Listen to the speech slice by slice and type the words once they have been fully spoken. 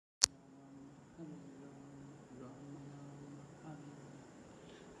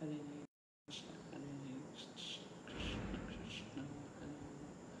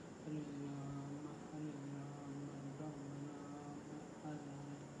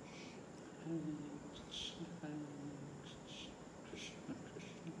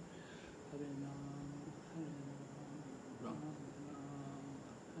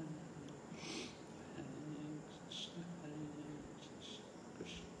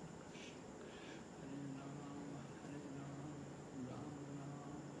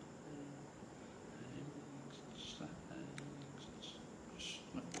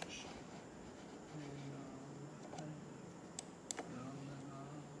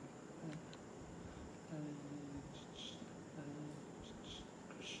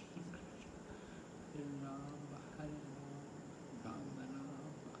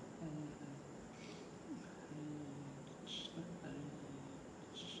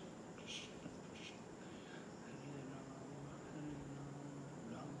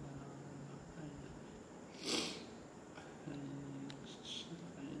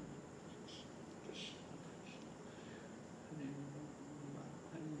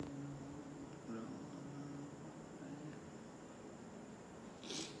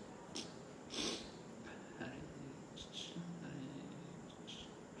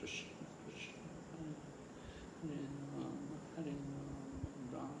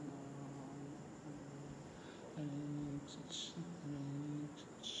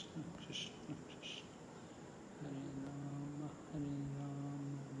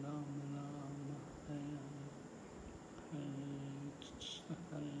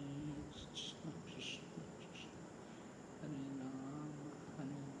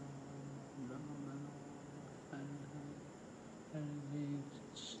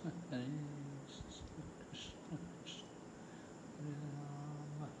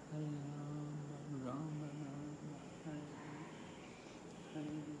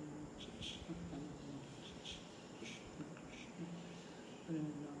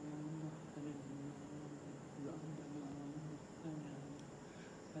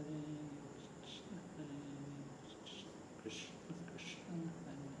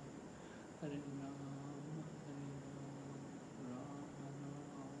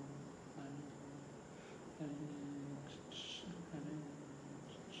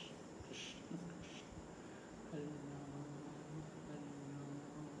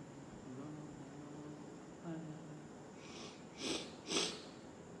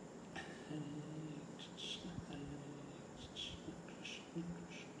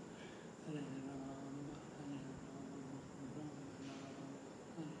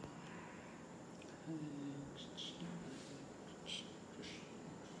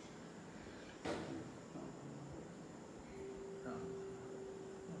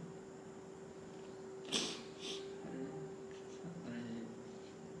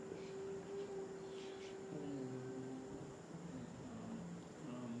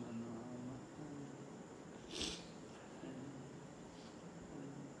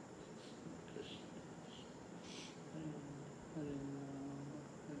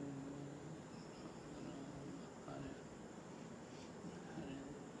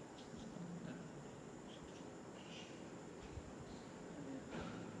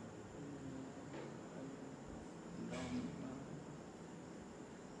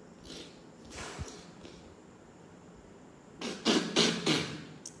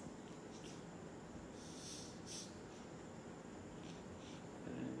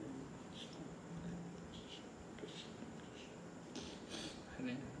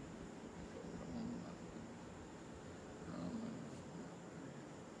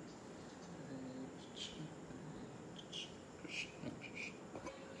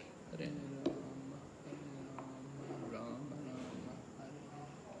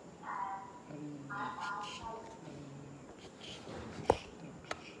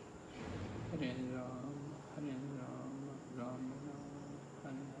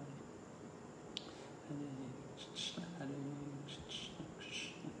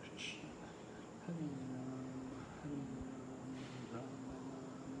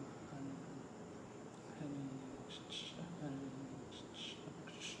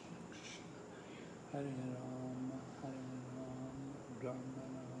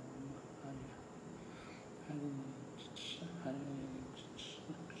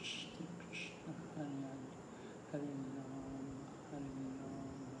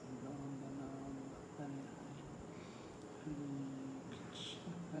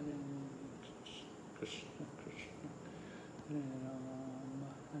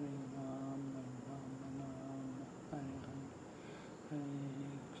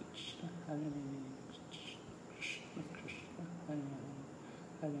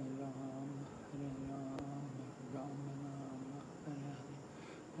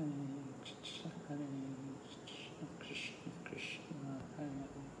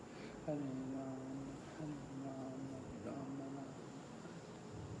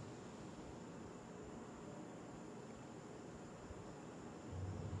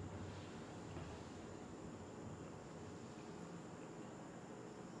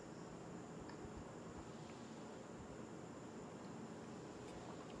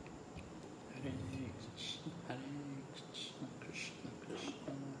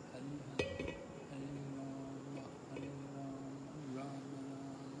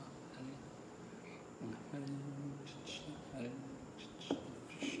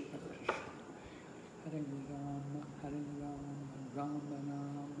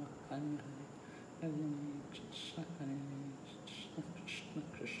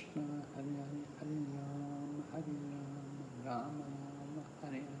Hare Rama, Rama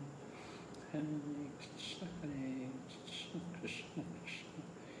Hare Hare, Hare Krishna, Krishna Krishna,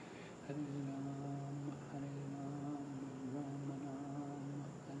 Hare Rama, Rama Rama,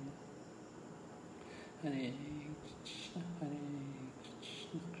 Hare Krishna,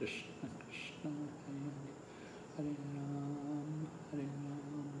 Krishna Krishna, Hare Rama,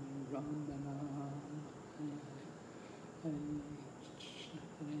 Rama Rama, Hare Krishna,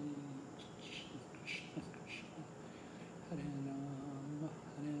 Krishna Krishna, Hare Rama,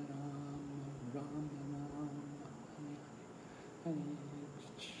 Rama Rama, Hare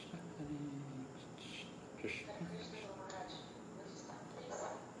Krishna, Krishna Krishna.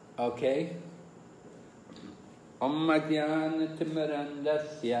 Okay. Om Madhyana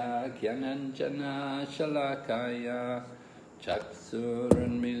Timarandasya Gyananjana Shalakaya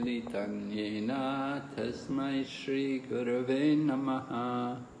Chaksuranmilitan Yena Tasmai Shri Gurave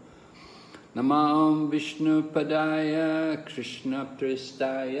Namaha. Namam Vishnu Padaya Krishna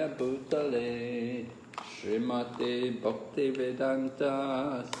Pristaya Bhutale Srimate Bhakti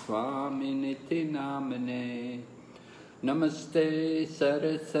Vedanta Swami Niti Namane. Namaste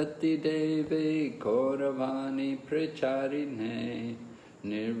Saraswati Devi Gauravani Pracharine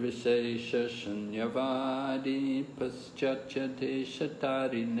Nirvishesha Shunyavadi Paschatya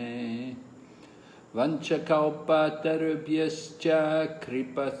Deshatarine Vanchakalpatarubhyascha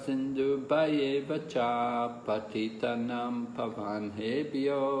Kripa Sindhu Bhayevacha Patitanam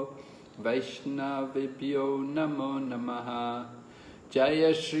Pavanhebhyo Vaishnavibhyo Namo Namaha.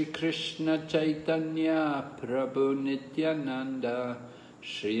 Jaya Shri Krishna Chaitanya Prabhu Nityananda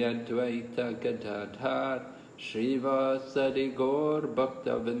Shri Advaita Gadadhar Shri Vasadi Gaur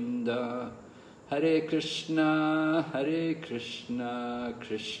Bhaktavinda. Hare Krishna,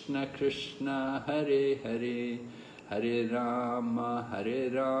 Krishna Krishna, Hare Hare, Hare Rama,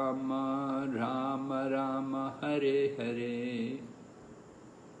 Rama Rama, Hare Hare.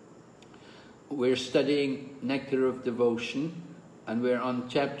 We're studying Nectar of Devotion, and we're on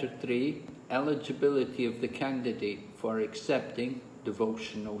chapter 3, eligibility of the candidate for accepting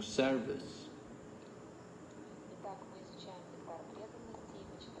devotional service.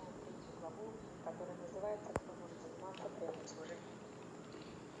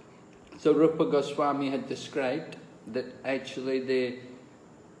 So Rupa Goswami had described that actually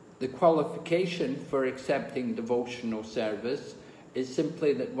the qualification for accepting devotional service is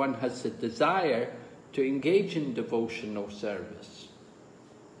simply that one has a desire to engage in devotional service.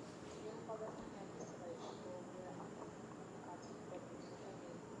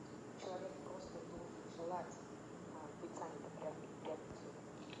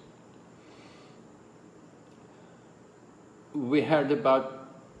 We heard about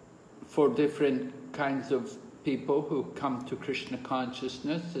 4 different kinds of people who come to Krishna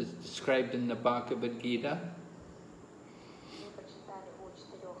consciousness, as described in the Bhagavad Gita.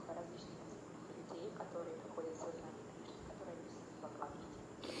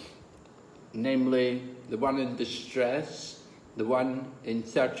 Namely, the one in distress, the one in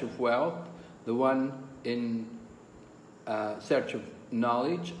search of wealth, the one in search of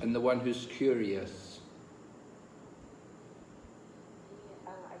knowledge, and the one who's curious.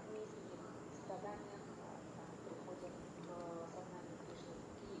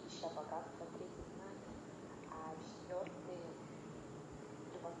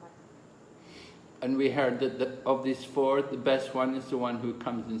 And we heard that of these 4, the best one is the one who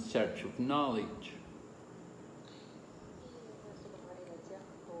comes in search of knowledge.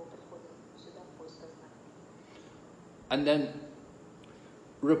 And then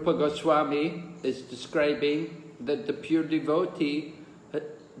Rupa Goswami is describing that the pure devotee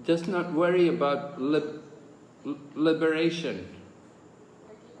does not worry about liberation.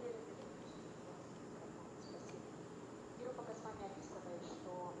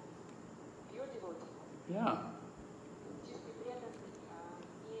 Yeah.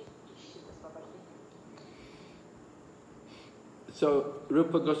 So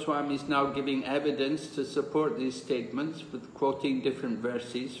Rupa Goswami is now giving evidence to support these statements with quoting different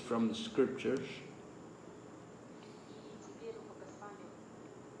verses from the scriptures.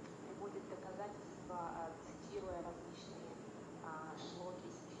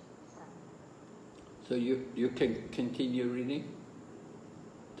 So you can continue reading,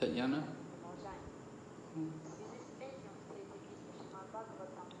 Tatiana?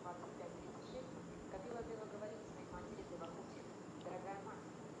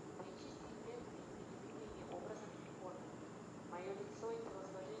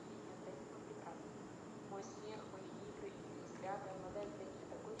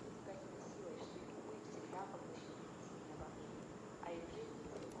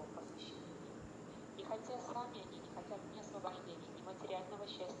 Хотя сами они не хотят ни освобождения, ни материального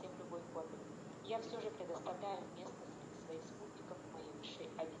счастья в любой форме, я все же предоставляю место среди своих спутников в моей высшей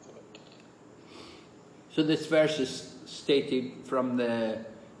обители. So this verse is stated from the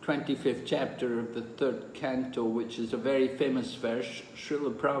 25th chapter of the 3rd canto, which is a very famous verse.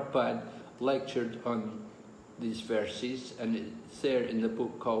 Srila Prabhupada lectured on these verses, and it's there in the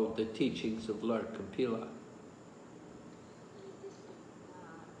book called The Teachings of Lord Kapila.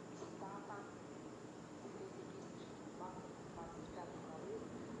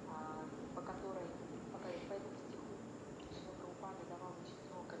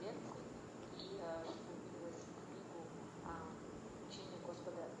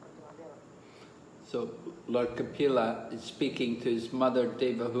 So Lord Kapila is speaking to his mother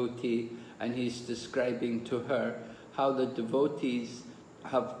Devahuti, and he's describing to her how the devotees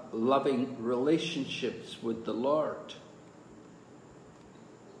have loving relationships with the Lord.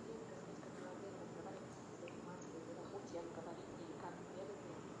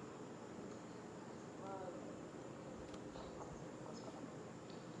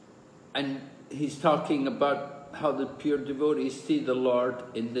 And he's talking about how the pure devotees see the Lord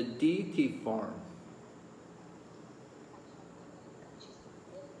in the deity form.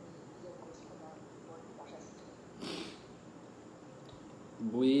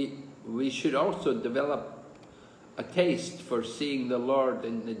 We should also develop a taste for seeing the Lord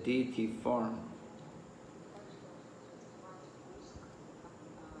in the deity form.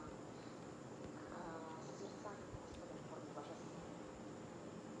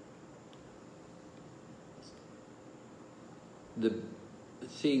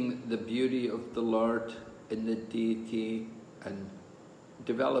 Seeing the beauty of the Lord in the deity and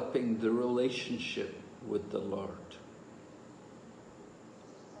developing the relationship with the Lord.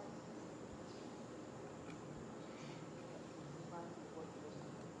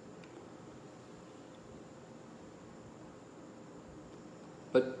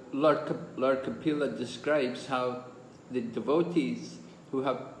 But Lord Kapila describes how the devotees who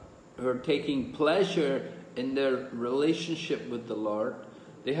are taking pleasure in their relationship with the Lord,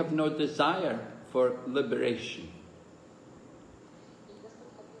 they have no desire for liberation.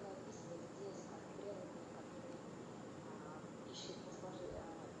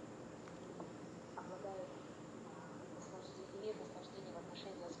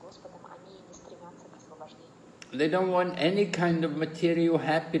 They don't want any kind of material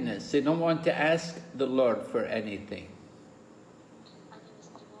happiness. They don't want to ask the Lord for anything.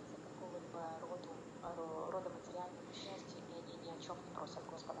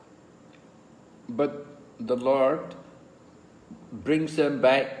 But the Lord brings them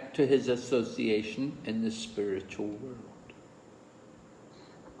back to His association in the spiritual world.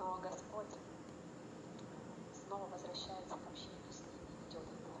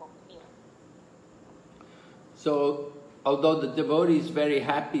 So, although the devotee is very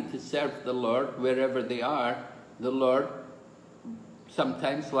happy to serve the Lord wherever they are, the Lord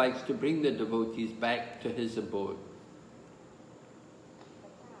sometimes likes to bring the devotees back to His abode.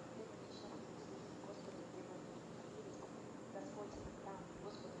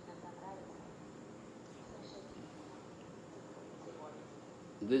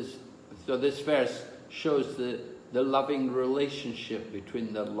 So this verse shows the loving relationship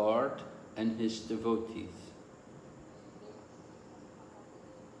between the Lord and His devotees.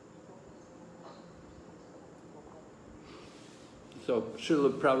 So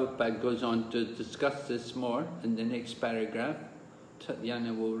Srila Prabhupada goes on to discuss this more in the next paragraph.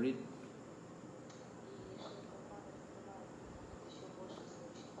 Tatyana will read.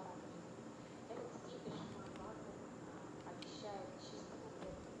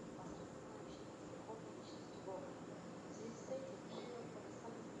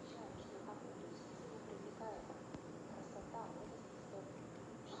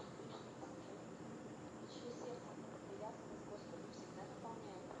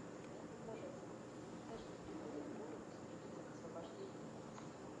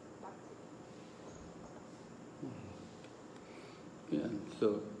 Yeah,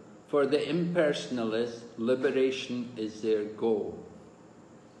 so for the impersonalists, liberation is their goal.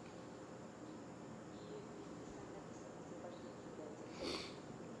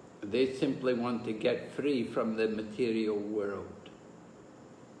 They simply want to get free from the material world.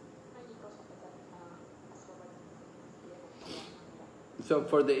 So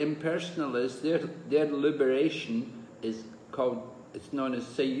for the impersonalists, their liberation is called, it's known as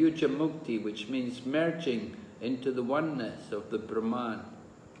Sayuja Mukti, which means merging into the oneness of the Brahman.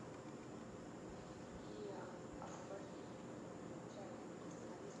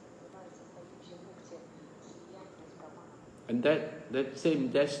 And that same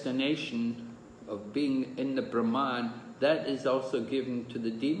destination of being in the Brahman, that is also given to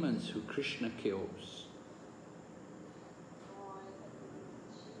the demons who Krishna kills.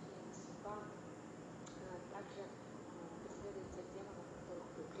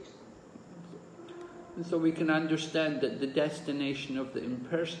 And so we can understand that the destination of the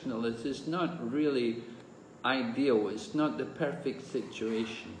impersonalist is not really ideal, it's not the perfect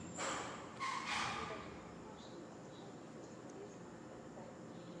situation.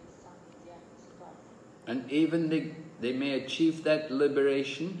 And even they may achieve that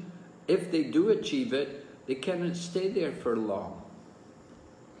liberation. If they do achieve it, they cannot stay there for long.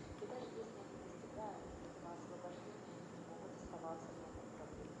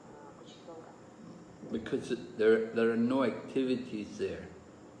 Because there are no activities there.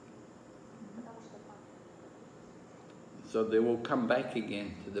 So they will come back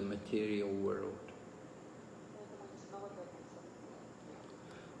again to the material world.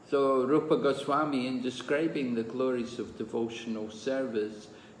 So Rupa Goswami, in describing the glories of devotional service,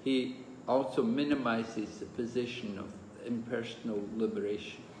 he also minimizes the position of impersonal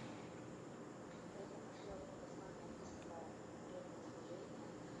liberation.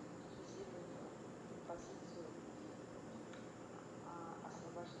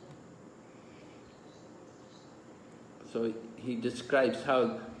 So he describes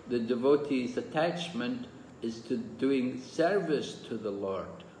how the devotee's attachment is to doing service to the Lord,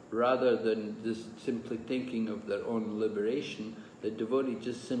 rather than just simply thinking of their own liberation. The devotee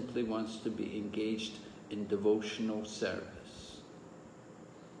just simply wants to be engaged in devotional service.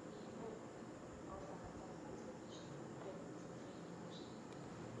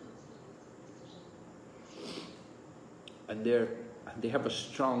 And they have a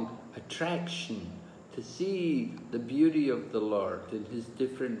strong attraction to see the beauty of the Lord in His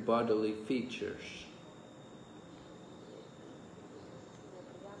different bodily features.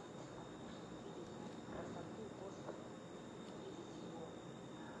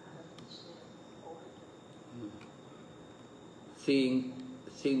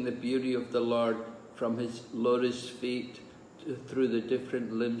 Seeing the beauty of the Lord from His lotus feet through the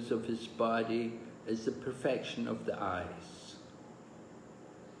different limbs of His body is the perfection of the eyes.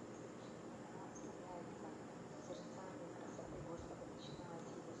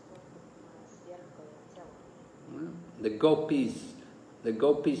 The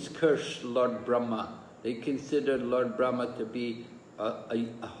gopis curse Lord Brahma. They consider Lord Brahma to be a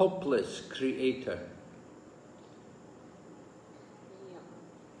hopeless creator.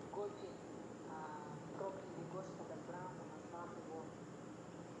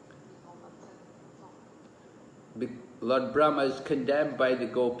 Lord Brahma is condemned by the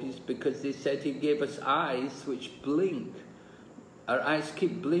gopis because they said he gave us eyes which blink. Our eyes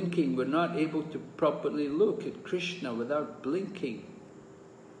keep blinking. We're not able to properly look at Krishna without blinking.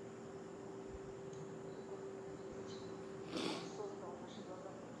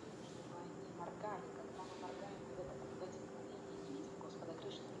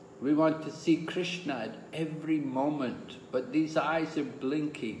 We want to see Krishna at every moment, but these eyes are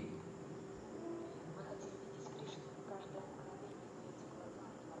blinking.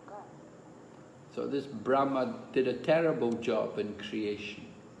 So this Brahma did a terrible job in creation.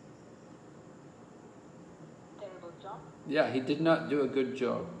 Terrible job? Yeah, he did not do a good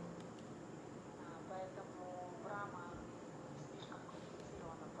job.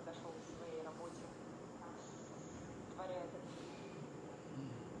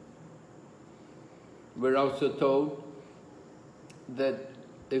 We're also told that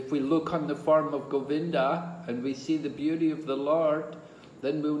if we look on the form of Govinda and we see the beauty of the Lord,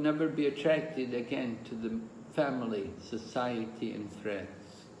 then we'll never be attracted again to the family, society and friends.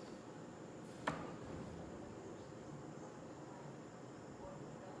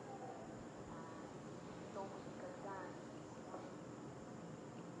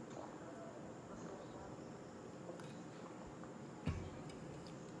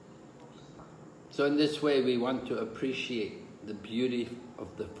 So in this way we want to appreciate the beauty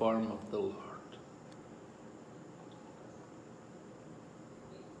of the form of the Lord.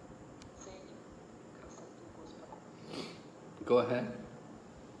 Go ahead.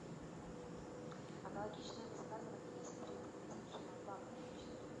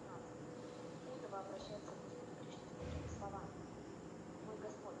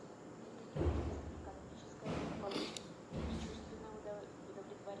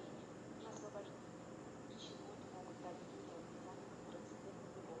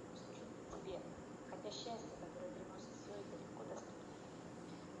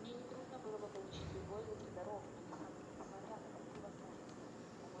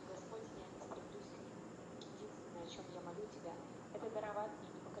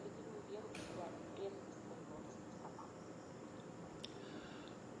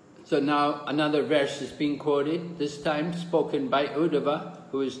 So now another verse is being quoted, this time spoken by Uddhava,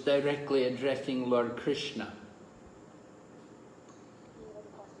 who is directly addressing Lord Krishna.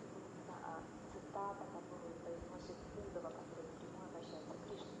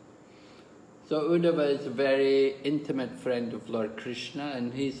 So Uddhava is a very intimate friend of Lord Krishna,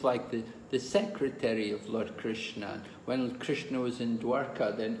 and he's like the secretary of Lord Krishna. When Krishna was in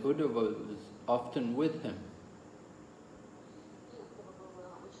Dwarka, then Uddhava was often with him.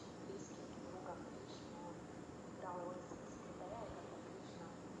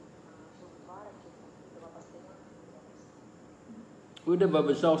 Uddhava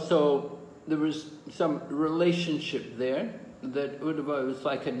was also, there was some relationship there, that Uddhava was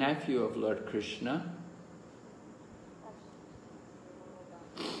like a nephew of Lord Krishna.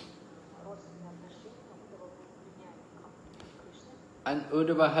 And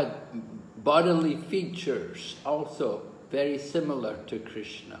Uddhava had bodily features also very similar to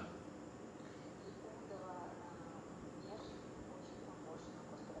Krishna.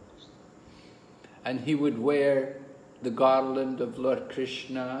 And he would wear the garland of Lord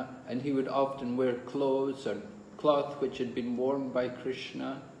Krishna, and he would often wear clothes or cloth which had been worn by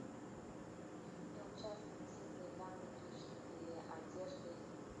Krishna.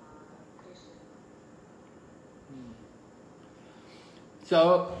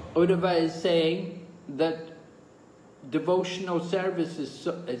 So Uddhava is saying that devotional service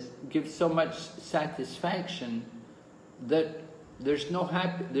gives so much satisfaction that there's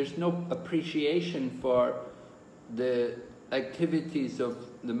no appreciation for the activities of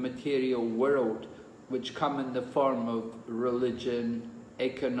the material world, which come in the form of religion,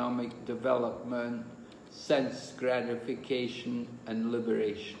 economic development, sense gratification, and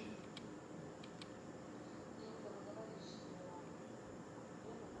liberation.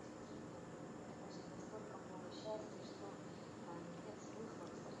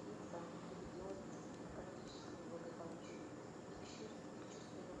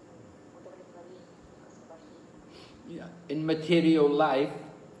 Yeah. In material life,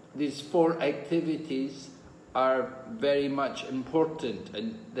 these four activities are very much important,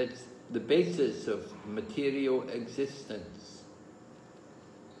 and that's the basis of material existence.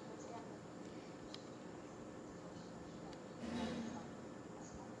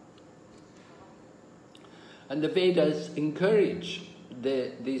 And the Vedas encourage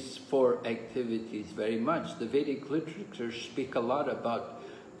these four activities very much. The Vedic literature speak a lot about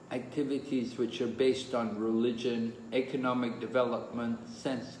activities which are based on religion, economic development,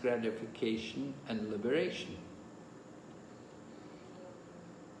 sense gratification, and liberation.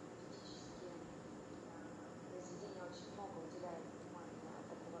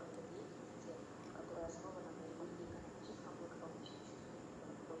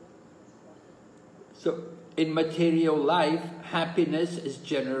 So, in material life, happiness is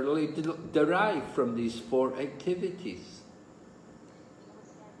generally derived from these four activities.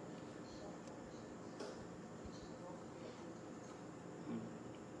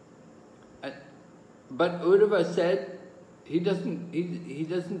 But Uddhava said he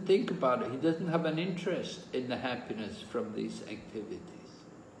doesn't think about it. He doesn't have an interest in the happiness from these activities.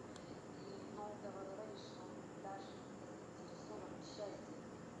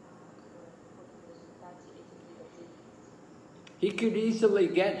 He could easily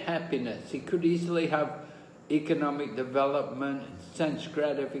get happiness. He could easily have economic development, sense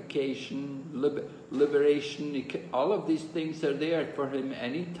gratification, liberation. All of these things are there for him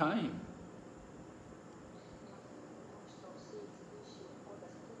any time.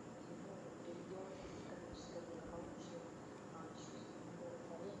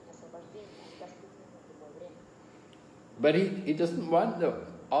 But he doesn't want them.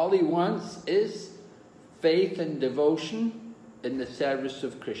 All he wants is faith and devotion in the service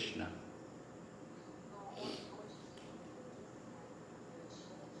of Krishna.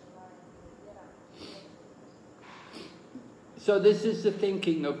 So this is the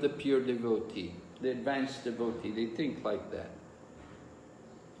thinking of the pure devotee, the advanced devotee. They think like that.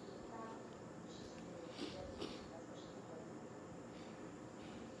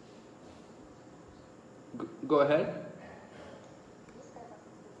 Go ahead.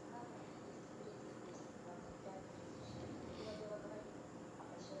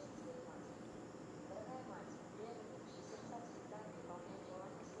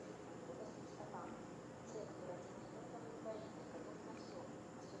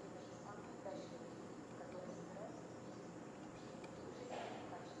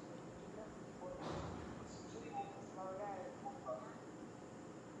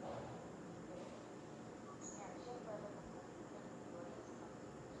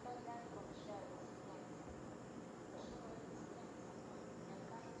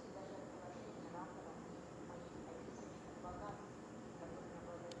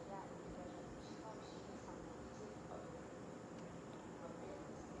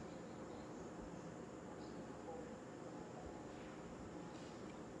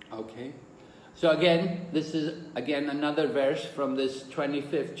 Okay. So again, this is again another verse from this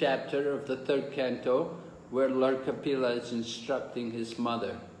 25th chapter of the 3rd canto, where Lord Kapila is instructing his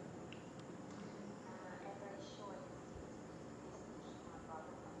mother.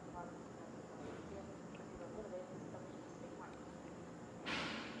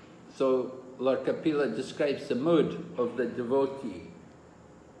 So Lord Kapila describes the mood of the devotee.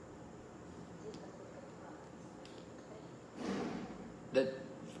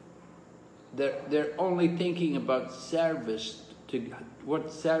 That they're only thinking about service, to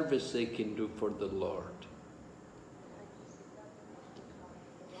what service they can do for the Lord.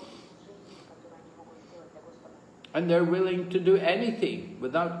 And they're willing to do anything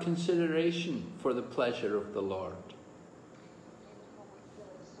without consideration for the pleasure of the Lord.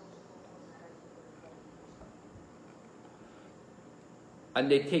 And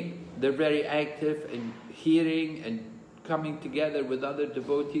they're very active in hearing and coming together with other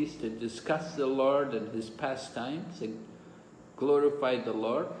devotees to discuss the Lord and His pastimes and glorify the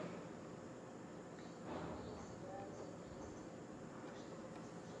Lord.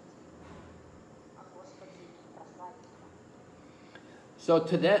 So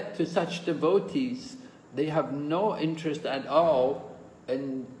to such devotees, they have no interest at all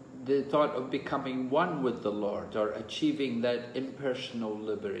in the thought of becoming one with the Lord or achieving that impersonal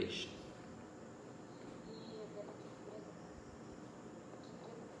liberation.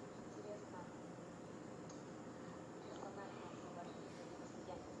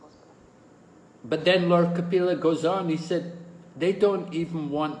 But then Lord Kapila goes on, he said, they don't even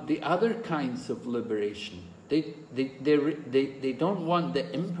want the other kinds of liberation. They don't want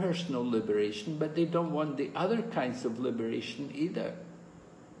the impersonal liberation, but they don't want the other kinds of liberation either.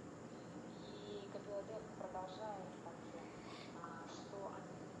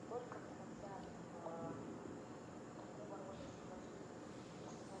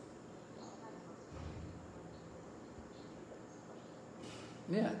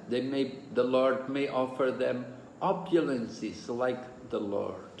 Yeah, the Lord may offer them opulences like the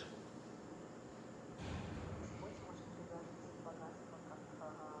Lord.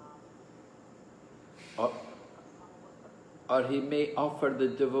 Or He may offer the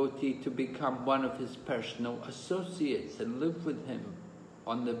devotee to become one of His personal associates and live with Him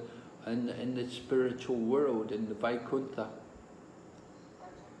in the spiritual world, in the Vaikuntha.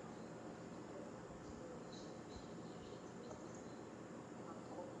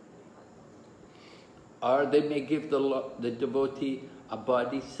 Or they may give the devotee a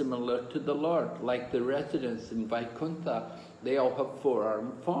body similar to the Lord, like the residents in Vaikuntha. They all have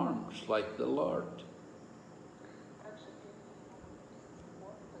four-armed forms, like the Lord.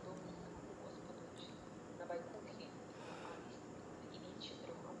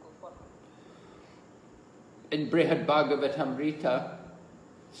 In Brihad Bhagavatamrita,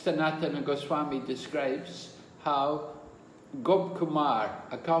 Sanatana Goswami describes how Gop Kumar,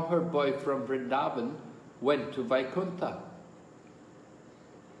 a cowherd boy from Vrindavan, went to Vaikuntha.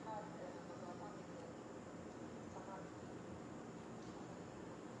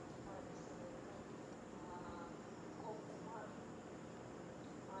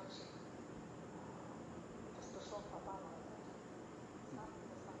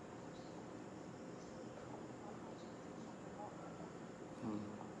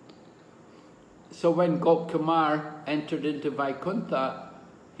 So when Gop Kumar entered into Vaikuntha,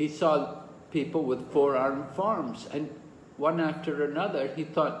 he saw people with four-armed forms, and one after another he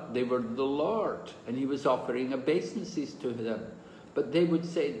thought they were the Lord, and he was offering obeisances to them. But they would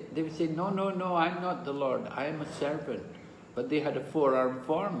say, no, I'm not the Lord, I am a servant. But they had a four-armed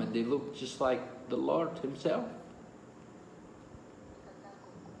form, and they looked just like the Lord Himself.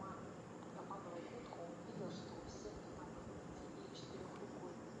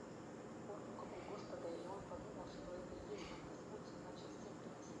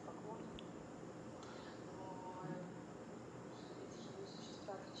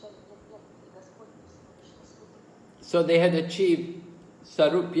 So they had achieved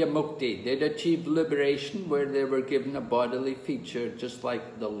Sarupya Mukti. They'd achieved liberation where they were given a bodily feature just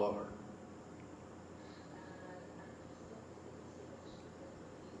like the Lord.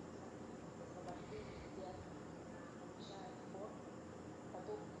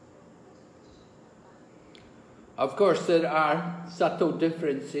 Of course, there are subtle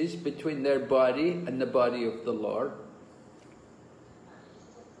differences between their body and the body of the Lord.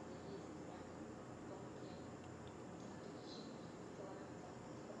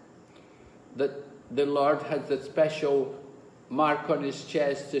 That the Lord has a special mark on His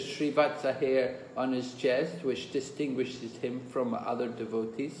chest, the Srivatsa hair on His chest, which distinguishes Him from other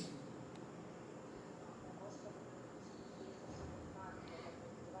devotees.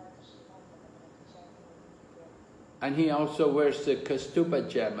 And he also wears the kastuba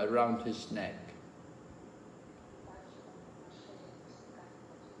gem around his neck.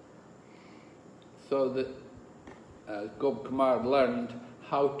 So that Gopkumar learned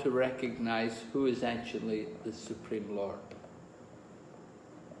how to recognize who is actually the Supreme Lord.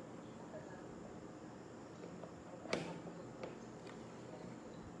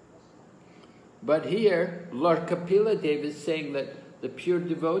 But here, Lord Kapila Dev is saying that the pure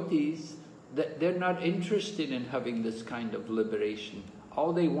devotees, that they're not interested in having this kind of liberation.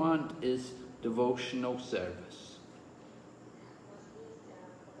 All they want is devotional service.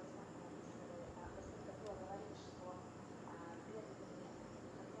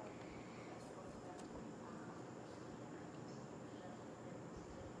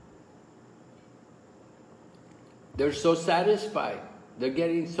 They're so satisfied. They're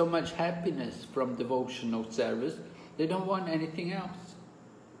getting so much happiness from devotional service. They don't want anything else.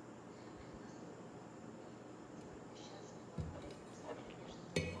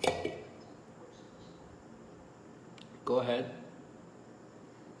 Go ahead.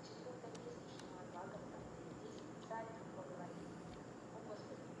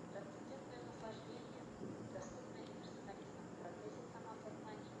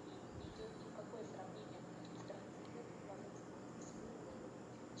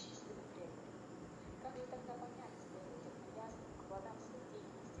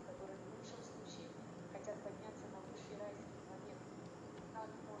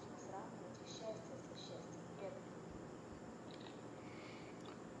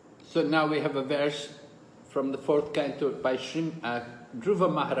 So now we have a verse from the 4th canto by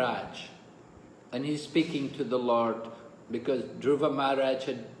Dhruva Maharaj, and he's speaking to the Lord because Dhruva Maharaj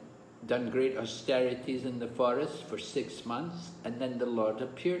had done great austerities in the forest for 6 months, and then the Lord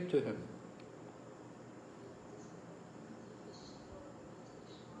appeared to him.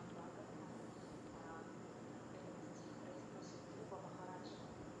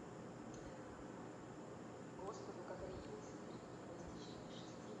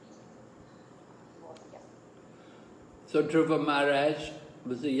 So Dhruva Maharaj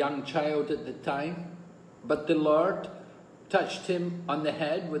was a young child at the time, but the Lord touched him on the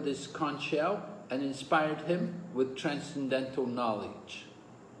head with his conch shell and inspired him with transcendental knowledge.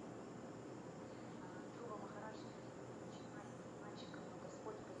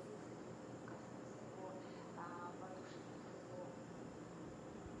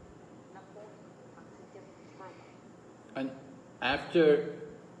 And after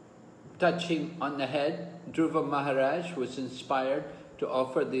touching on the head, Dhruva Maharaj was inspired to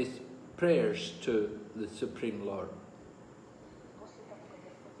offer these prayers to the Supreme Lord.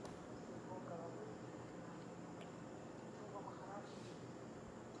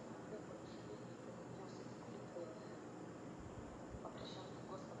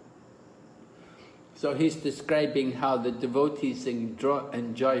 So he's describing how the devotees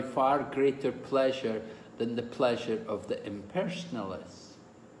enjoy far greater pleasure than the pleasure of the impersonalists.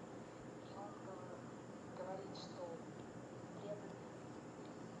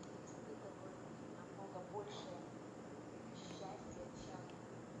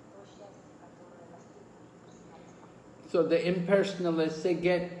 So the impersonalists,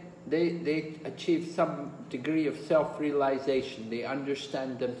 they achieve some degree of self-realization. They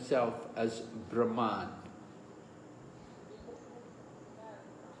understand themselves as Brahman.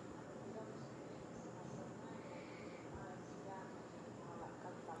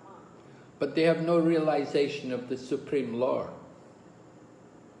 But they have no realization of the Supreme Lord.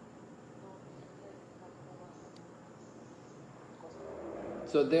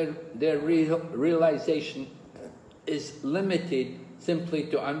 So their realization is limited simply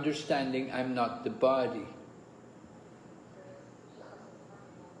to understanding I'm not the body.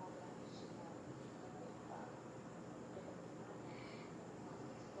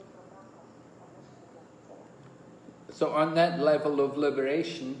 So on that level of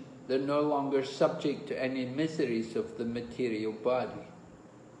liberation, they're no longer subject to any miseries of the material body.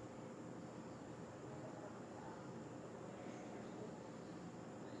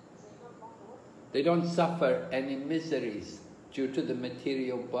 They don't suffer any miseries due to the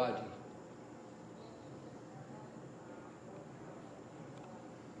material body.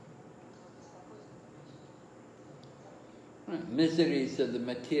 Miseries of the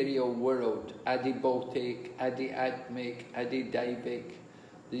material world, adibautic, adi-atmic, adi-daivic.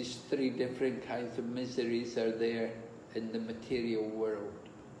 These 3 different kinds of miseries are there in the material world.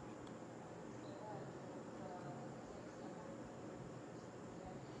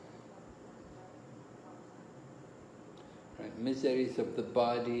 Miseries of the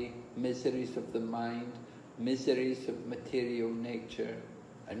body, miseries of the mind, miseries of material nature,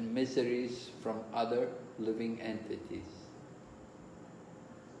 and miseries from other living entities.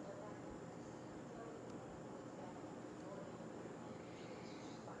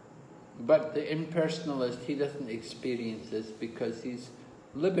 But the impersonalist, he doesn't experience this because he's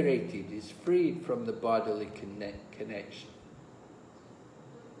liberated, he's freed from the bodily connection.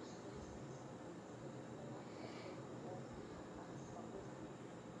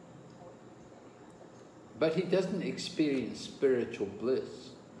 But he doesn't experience spiritual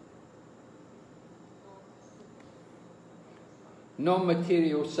bliss. No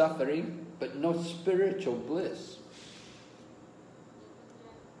material suffering, but no spiritual bliss.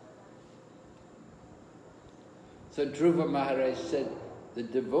 So Dhruva Maharaj said, the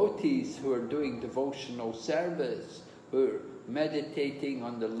devotees who are doing devotional service, who are meditating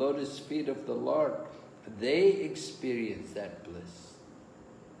on the lotus feet of the Lord, they experience that bliss.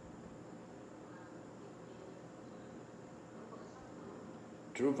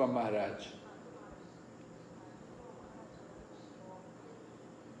 Dhruva Maharaj.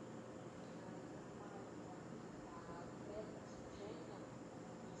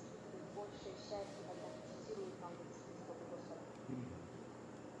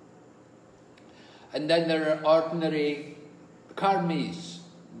 And then there are ordinary karmis,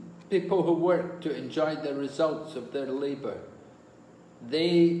 people who work to enjoy the results of their labor.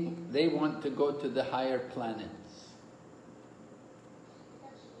 They want to go to the higher planets.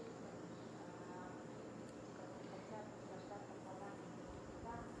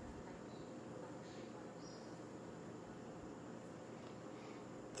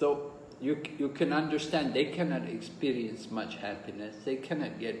 So you can understand they cannot experience much happiness, they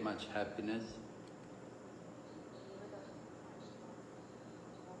cannot get much happiness.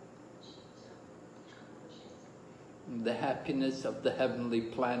 The happiness of the heavenly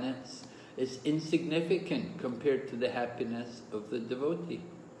planets is insignificant compared to the happiness of the devotee.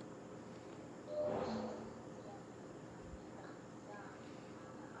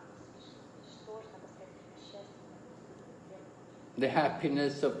 The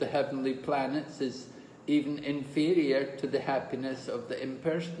happiness of the heavenly planets is even inferior to the happiness of the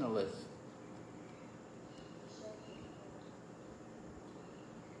impersonalists.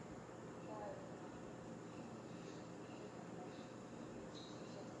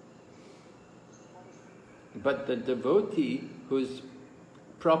 But the devotee who's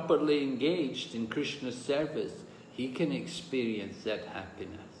properly engaged in Krishna's service, he can experience that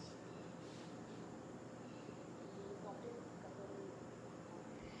happiness.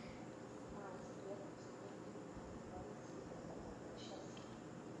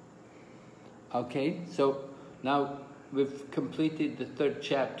 Okay, so now we've completed the 3rd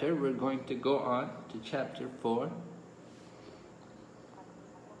chapter. We're going to go on to chapter 4.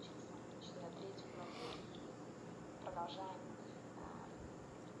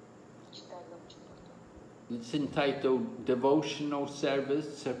 It's entitled Devotional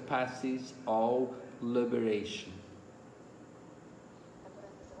Service Surpasses All Liberation.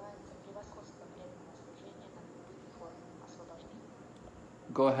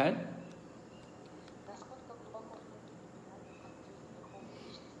 Go ahead.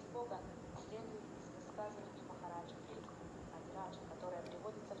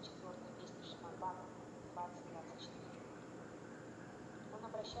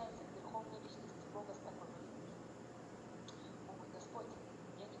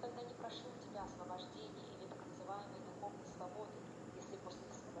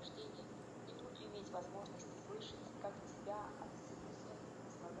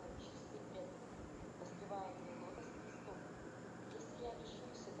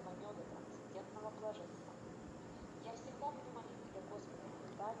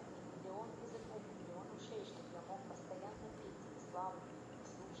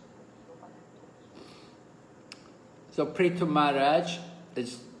 So Prithu Maharaj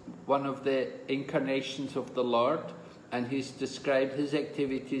is one of the incarnations of the Lord, and he's described, his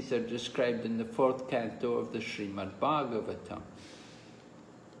activities are described in the 4th canto of the Srimad Bhagavatam.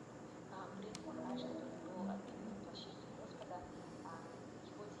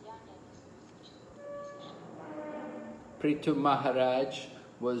 Prithu Maharaj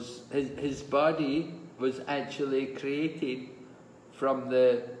was, his body was actually created from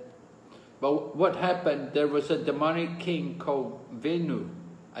the, well, what happened, there was a demonic king called Venu,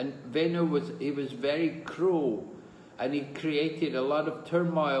 and Venu was very cruel, and he created a lot of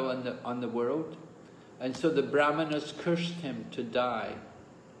turmoil on the world, and so the Brahmanas cursed him to die.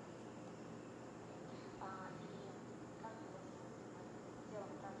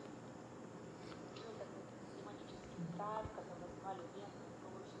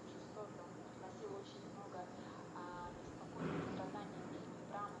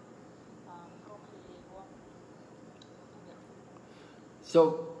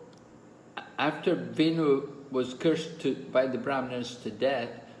 So after Venu was cursed by the Brahmanas to death,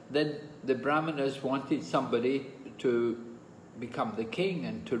 then the Brahmanas wanted somebody to become the king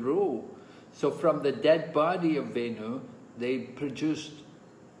and to rule. So from the dead body of Venu, they produced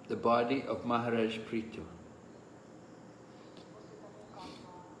the body of Maharaj Prithu.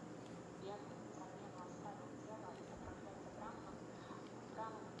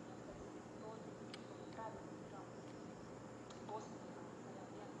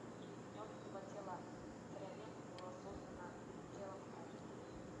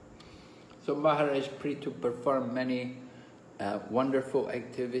 So Maharaj Prithu performed many wonderful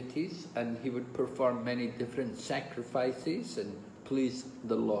activities, and he would perform many different sacrifices and please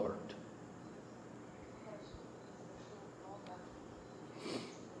the Lord.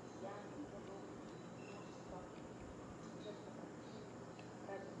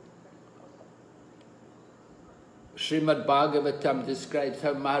 Srimad Bhagavatam describes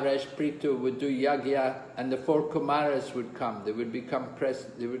how Maharaj Prithu would do yagya and the 4 Kumaras would come. They would become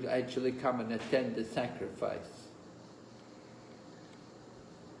present, they would actually come and attend the sacrifice.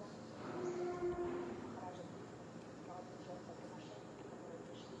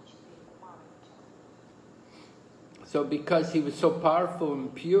 So because he was so powerful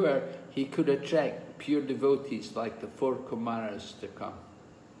and pure, he could attract pure devotees like the 4 Kumaras to come.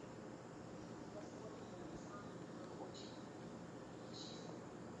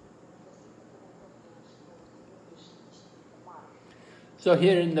 So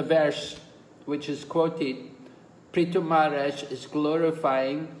here in the verse which is quoted, Prithu Maharaj is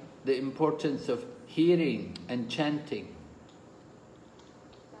glorifying the importance of hearing and chanting.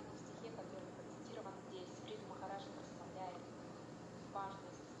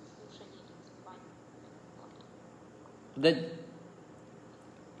 That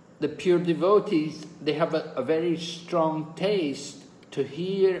the pure devotees, they have a very strong taste to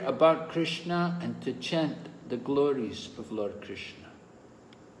hear about Krishna and to chant the glories of Lord Krishna.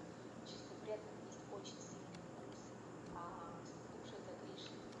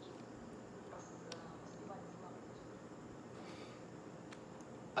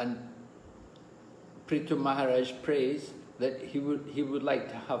 And Prithu Maharaj prays that he would like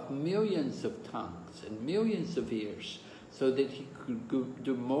to have millions of tongues and millions of ears so that he could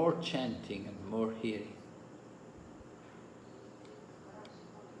do more chanting and more hearing.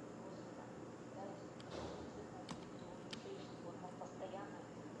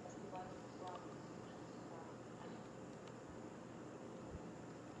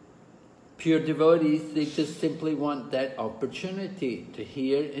 Pure devotees, they just simply want that opportunity to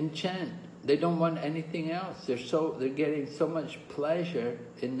hear and chant. They don't want anything else. They're getting so much pleasure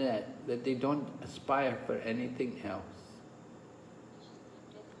in that they don't aspire for anything else.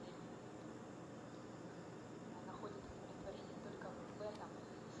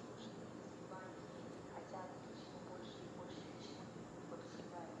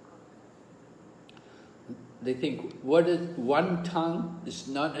 They think, what is one tongue is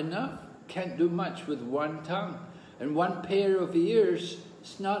not enough. Can't do much with one tongue. And one pair of ears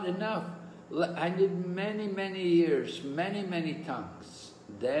is not enough. I need many, many ears, many, many tongues.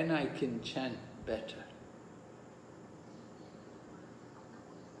 Then I can chant better.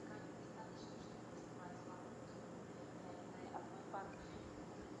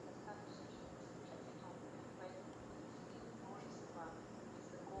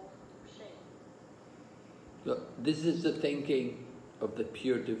 So this is the thinking of the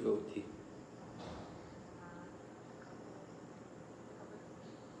pure devotee.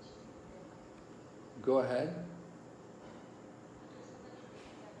 Go ahead.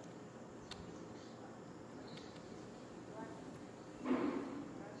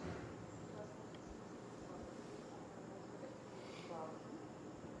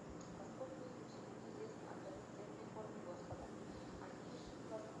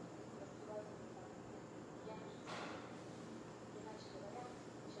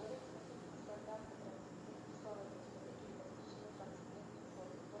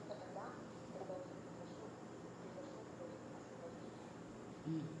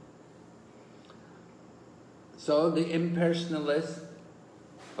 So the impersonalists,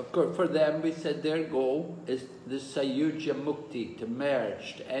 of course, for them we said their goal is the Sayuja Mukti, to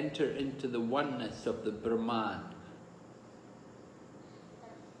merge, to enter into the oneness of the Brahman.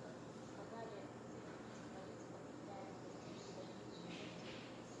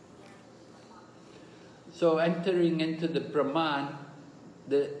 So entering into the Brahman,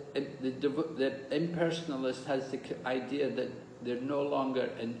 the impersonalist has the idea that they're no longer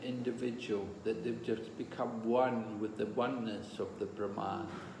an individual, that they've just become one with the oneness of the Brahman.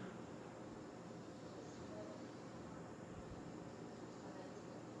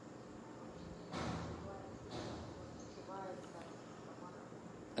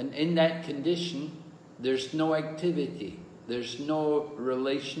 And in that condition, there's no activity, there's no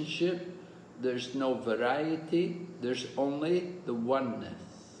relationship, there's no variety, there's only the oneness.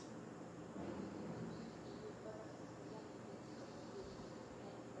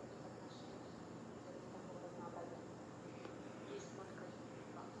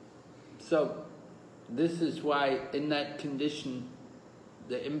 So, this is why in that condition,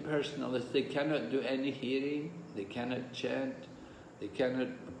 the impersonalists, they cannot do any hearing, they cannot chant, they cannot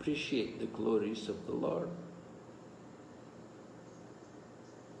appreciate the glories of the Lord.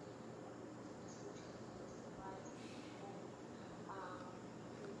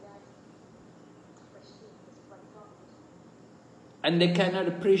 And they cannot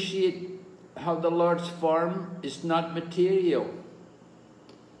appreciate how the Lord's form is not material.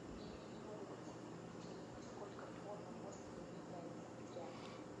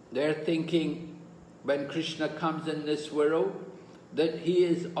 They're thinking, when Krishna comes in this world, that he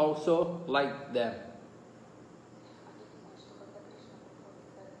is also like them.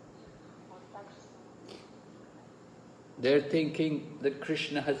 They're thinking that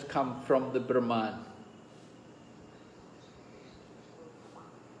Krishna has come from the Brahman.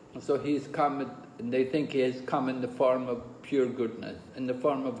 So he's come, and they think he has come in the form of pure goodness, in the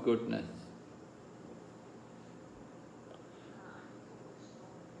form of goodness.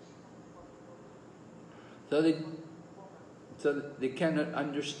 So they cannot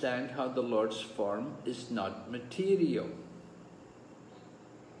understand how the Lord's form is not material.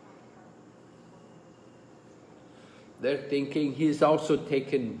 They're thinking he's also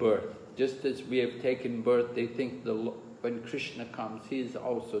taken birth. Just as we have taken birth, they think when Krishna comes, he is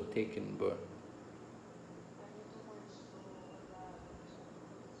also taken birth.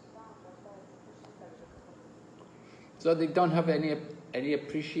 So they don't have any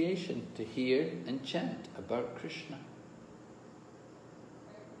appreciation to hear and chant about Krishna.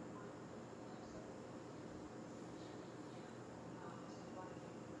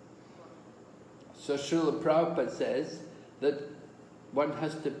 So Srila Prabhupada says that one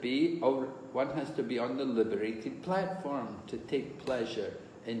has to be on the liberated platform to take pleasure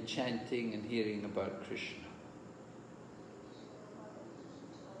in chanting and hearing about Krishna.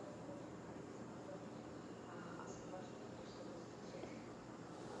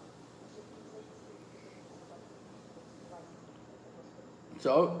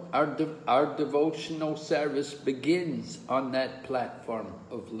 So our devotional service begins on that platform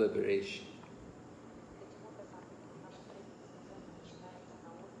of liberation.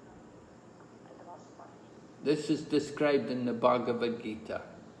 This is described in the Bhagavad Gita.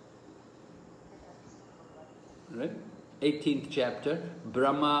 Right? 18th chapter.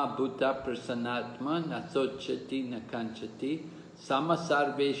 Brahma bhuta prasanatma nasochati nakanchati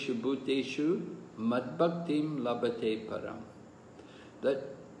samasarveshu bhuteshu madbhaktim labhate param.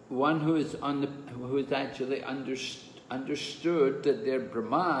 That one who is actually understood that they're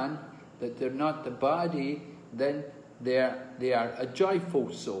Brahman, that they're not the body, then they are a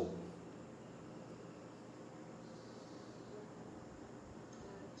joyful soul.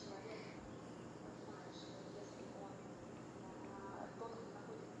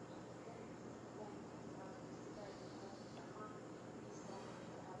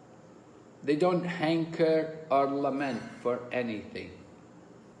 They don't hanker or lament for anything.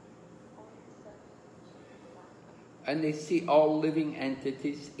 And they see all living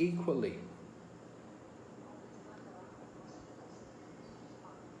entities equally.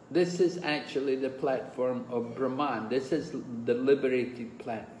 This is actually the platform of Brahman. This is the liberated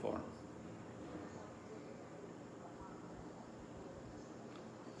platform.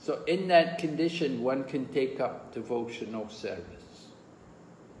 So in that condition, one can take up devotional service.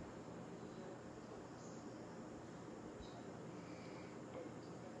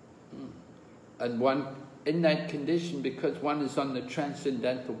 And one, in that condition, because one is on the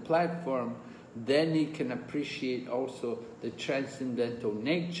transcendental platform, then he can appreciate also the transcendental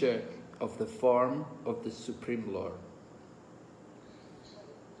nature of the form of the Supreme Lord.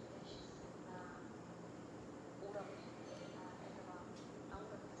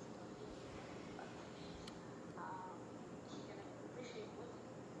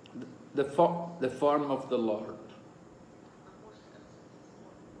 The form of the Lord.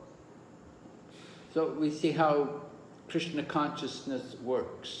 So we see how Krishna consciousness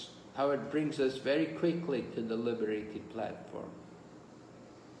works, how it brings us very quickly to the liberated platform.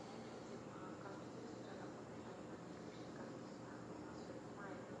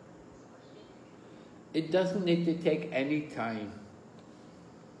 It doesn't need to take any time.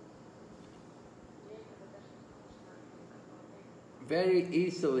 Very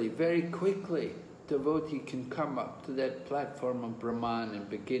easily, very quickly, devotee can come up to that platform of Brahman and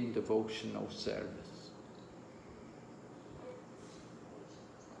begin devotional service.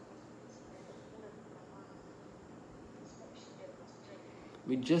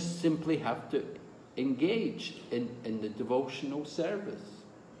 We just simply have to engage in the devotional service.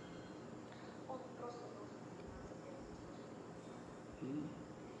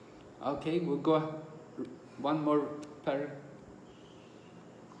 Okay, we'll go one more paragraph.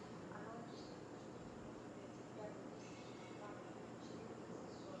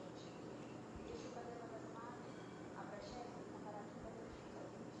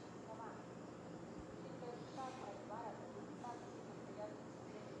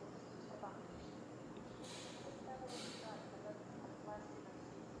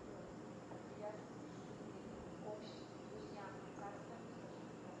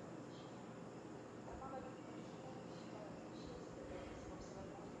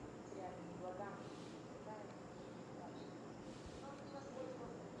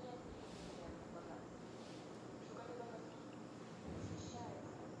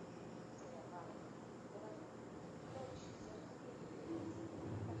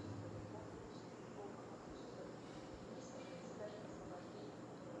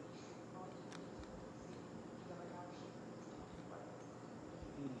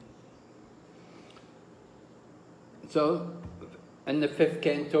 So, in the 5th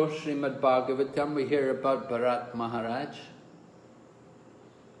canto, Srimad Bhagavatam, we hear about Bharat Maharaj.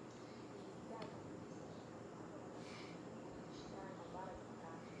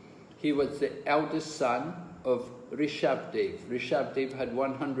 He was the eldest son of Rishabdev. Rishabdev had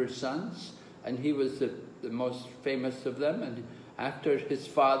 100 sons, and he was the most famous of them. And after his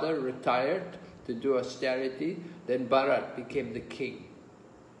father retired to do austerity, then Bharat became the king.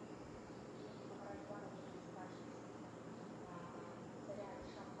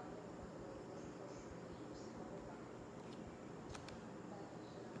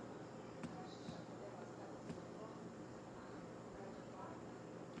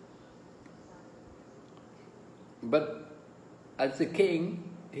 But as a king,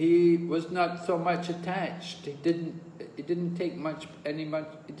 he was not so much attached. He didn't take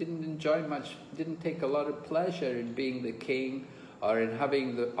he didn't enjoy much, didn't take a lot of pleasure in being the king or in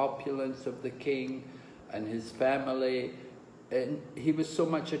having the opulence of the king and his family. And he was so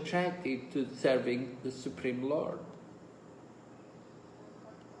much attracted to serving the Supreme Lord.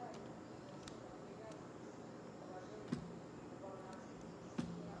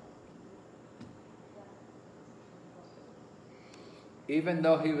 Even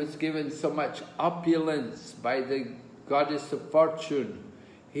though he was given so much opulence by the goddess of fortune,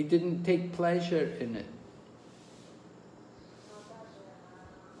 he didn't take pleasure in it.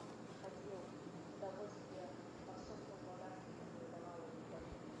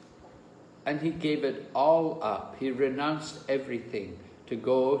 And he gave it all up. He renounced everything to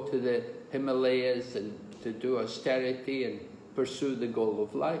go to the Himalayas and to do austerity and pursue the goal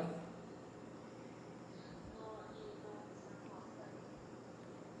of life.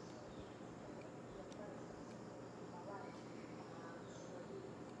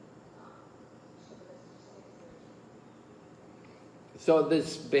 So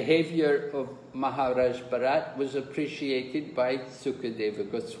this behavior of Maharaj Bharat was appreciated by Sukadeva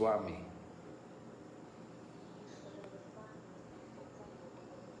Goswami.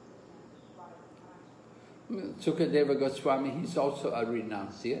 Sukadeva Goswami, he's also a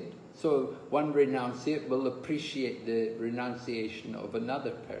renunciate. So one renunciate will appreciate the renunciation of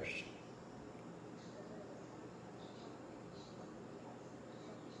another person.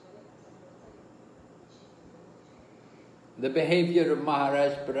 The behavior of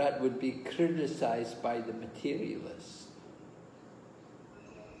Maharaj Bharat would be criticized by the materialists.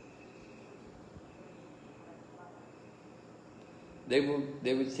 They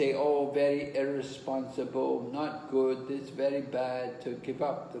would say, oh, very irresponsible, not good, this is very bad, to give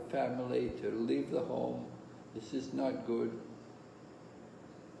up the family, to leave the home, this is not good.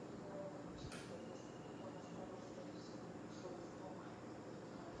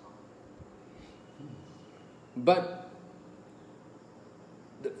 But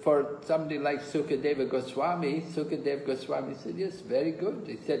for somebody like Sukadeva Goswami, Sukadeva Goswami said, yes, very good.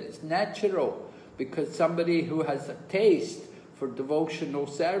 He said it's natural, because somebody who has a taste for devotional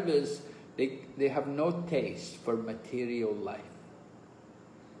service, they have no taste for material life.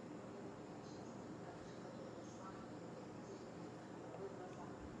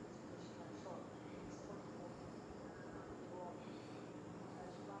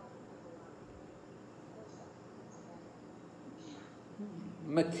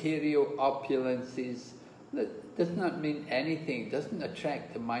 Material opulences That does not mean anything. It doesn't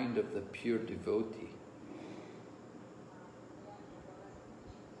attract the mind of the pure devotee.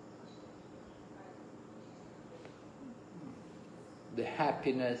 The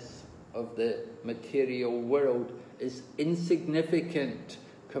happiness of the material world is insignificant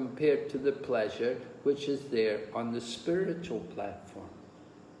compared to the pleasure which is there on the spiritual platform.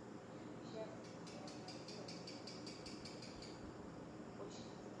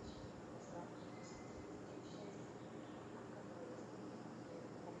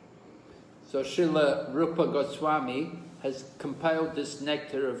 So Srila Rupa Goswami has compiled this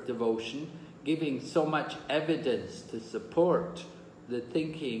nectar of devotion, giving so much evidence to support the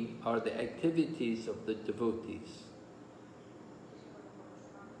thinking or the activities of the devotees.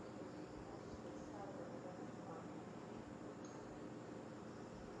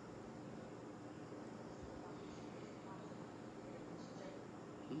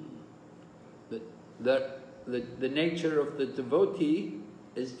 The nature of the devotee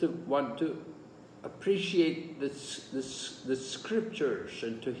is to want to appreciate the scriptures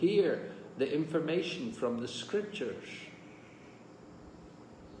and to hear the information from the scriptures.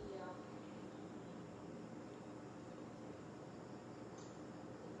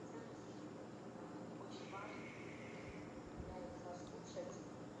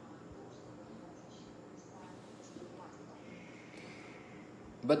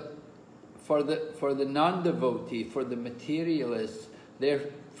 But for the non-devotee, for the materialists,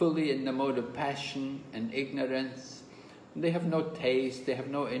 they're fully in the mode of passion and ignorance. They have no taste, they have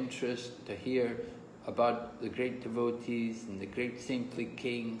no interest to hear about the great devotees and the great saintly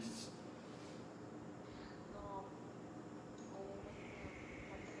kings.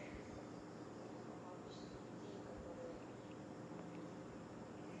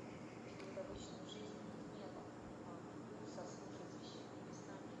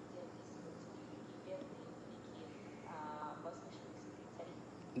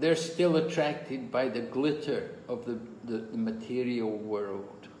 They're still attracted by the glitter of the material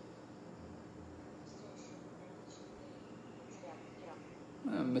world.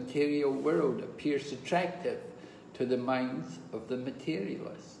 The material world appears attractive to the minds of the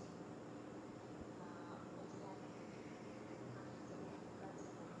materialists.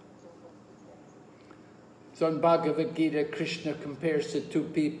 So in Bhagavad Gita, Krishna compares the two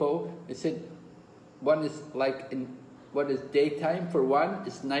people. He said, one is like what is daytime for one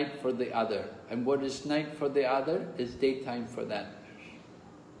is night for the other, and what is night for the other is daytime for that.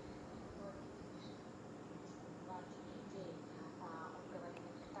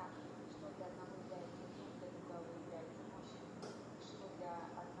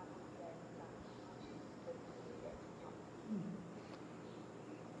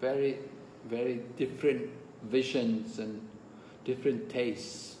 Very, very different visions and different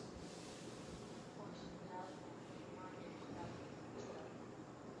tastes.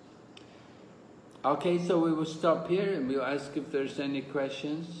 Okay, so we will stop here and we'll ask if there's any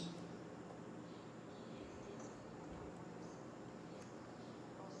questions.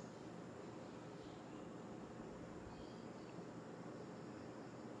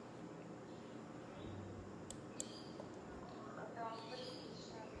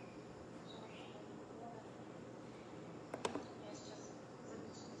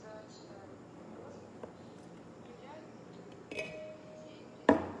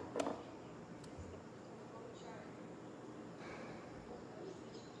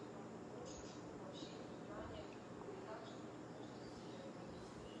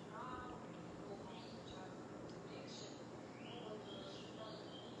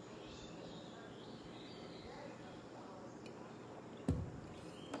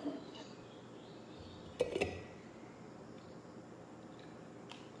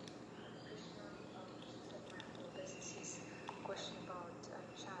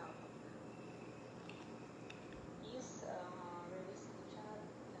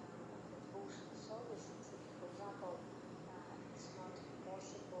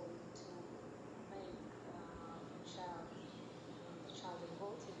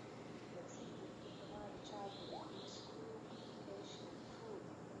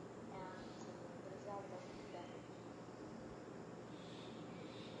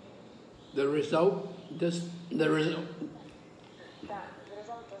 The result doesn't depend.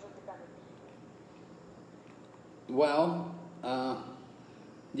 Well,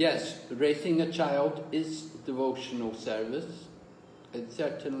 yes, raising a child is devotional service. It's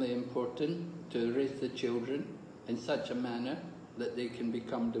certainly important to raise the children in such a manner that they can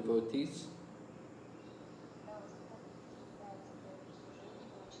become devotees.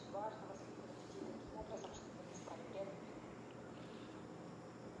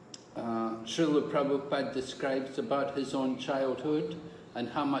 Srila Prabhupada describes about his own childhood and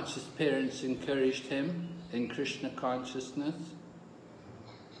how much his parents encouraged him in Krishna consciousness.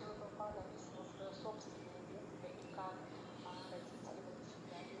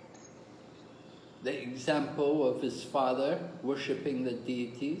 The example of his father worshipping the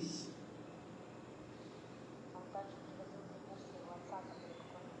deities.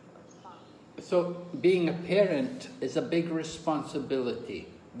 So being a parent is a big responsibility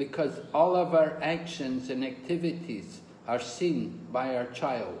because all of our actions and activities are seen by our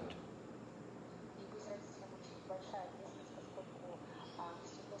child.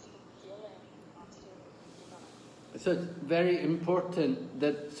 So it's very important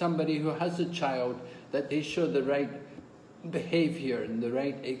that somebody who has a child, that they show the right behavior and the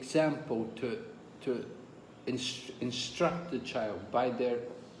right example to instruct the child by their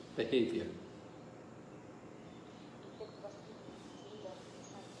behavior.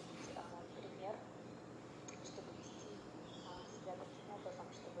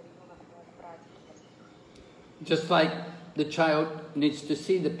 Just like the child needs to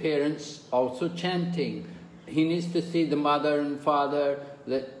see the parents also chanting. He needs to see the mother and father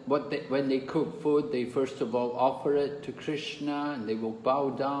that when they cook food, they first of all offer it to Krishna and they will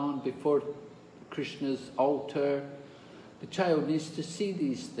bow down before Krishna's altar. The child needs to see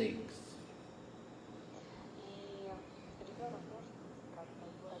these things.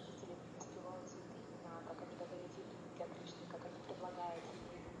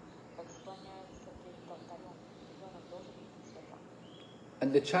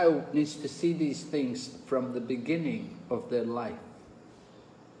 And the child needs to see these things from the beginning of their life.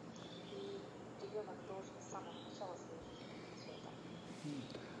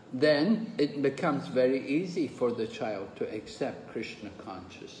 Then it becomes very easy for the child to accept Krishna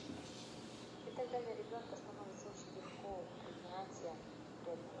consciousness.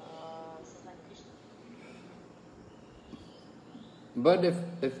 But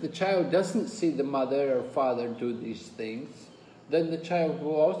if the child doesn't see the mother or father do these things, then the child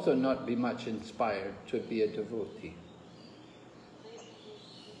will also not be much inspired to be a devotee.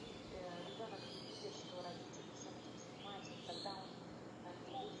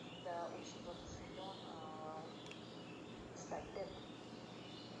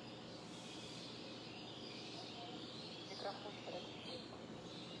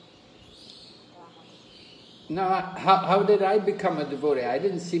 Now, how did I become a devotee? I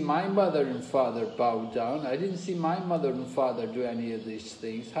didn't see my mother and father bow down. I didn't see my mother and father do any of these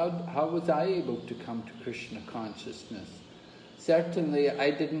things. How was I able to come to Krishna consciousness? Certainly,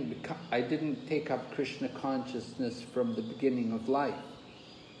 I didn't take up Krishna consciousness from the beginning of life.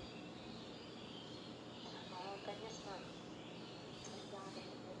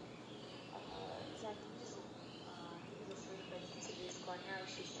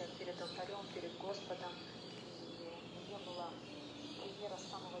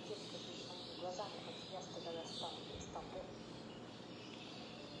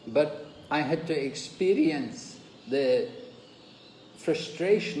 But I had to experience the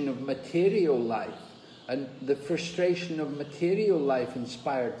frustration of material life, and the frustration of material life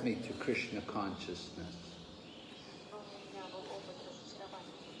inspired me to Krishna consciousness.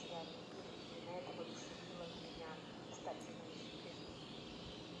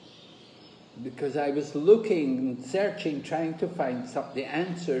 Because I was looking and searching, trying to find the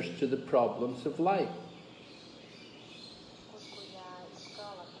answers to the problems of life.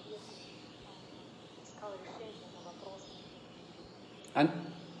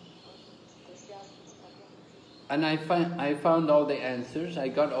 And I found all the answers, I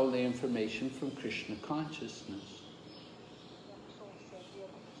got all the information from Krishna consciousness.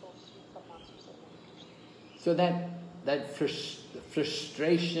 So that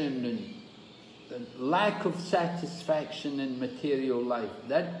frustration and the lack of satisfaction in material life,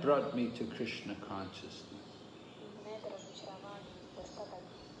 that brought me to Krishna consciousness.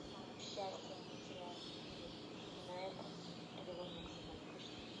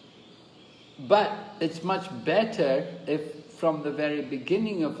 But it's much better if from the very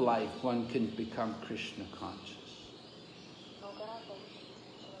beginning of life one can become Krishna conscious.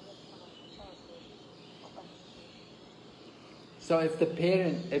 So if the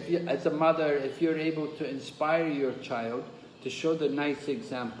parent, as a mother, if you're able to inspire your child to show the nice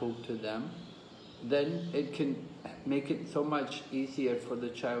example to them, then it can make it so much easier for the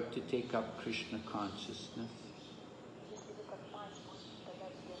child to take up Krishna consciousness.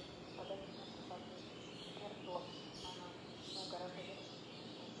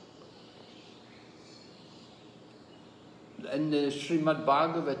 In the Srimad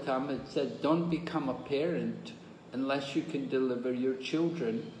Bhagavatam, it said, don't become a parent unless you can deliver your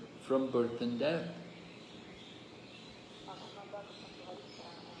children from birth and death.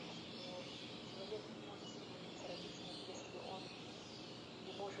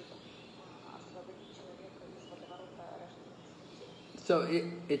 So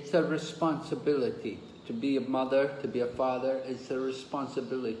it's a responsibility to be a mother, to be a father. It's a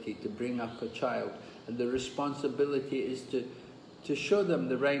responsibility to bring up a child, and the responsibility is to show them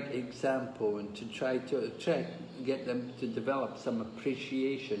the right example and to try to get them to develop some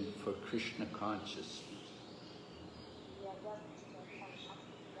appreciation for Krishna consciousness.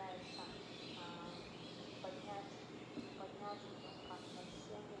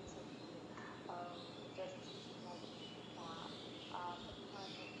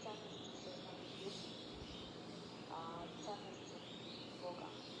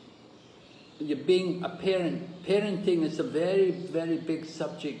 Being a parent, parenting is a very, very big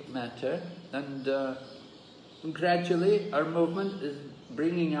subject matter, and gradually our movement is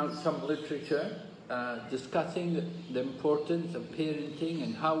bringing out some literature discussing the importance of parenting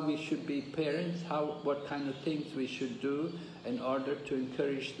and how we should be parents, what kind of things we should do in order to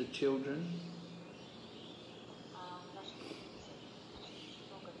encourage the children.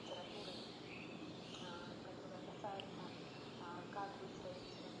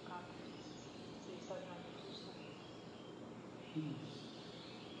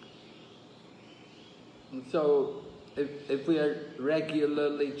 So, if we are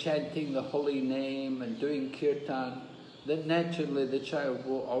regularly chanting the holy name and doing kirtan, then naturally the child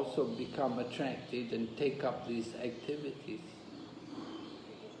will also become attracted and take up these activities.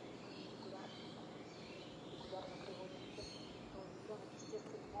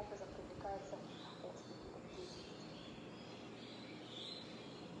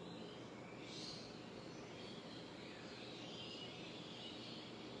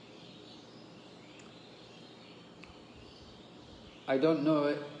 I don't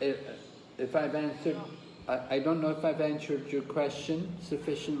know if I've answered. I don't know if I've answered your question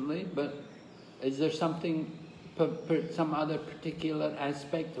sufficiently. But is there something, some other particular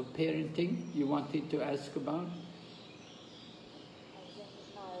aspect of parenting you wanted to ask about?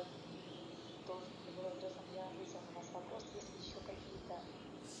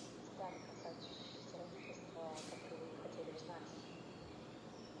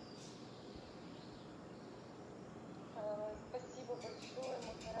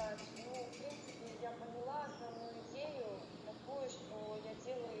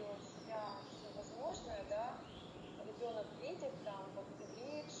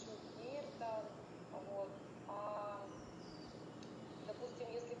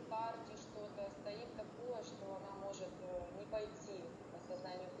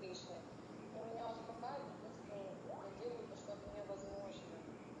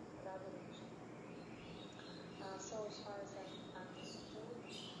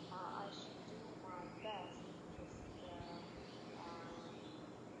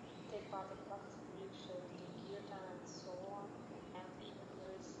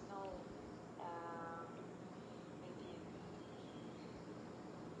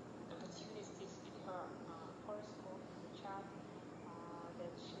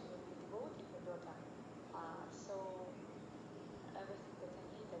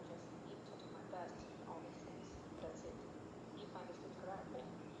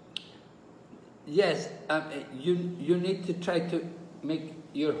 Yes, you need to try to make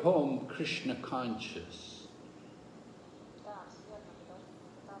your home Krishna conscious.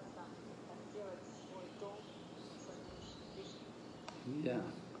 Yeah.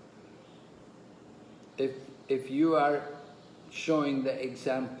 If you are showing the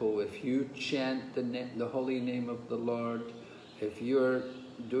example, if you chant the holy name of the Lord, if you're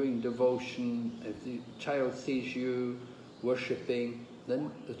doing devotion, if the child sees you worshipping,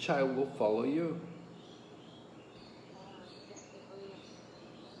 then the child will follow you.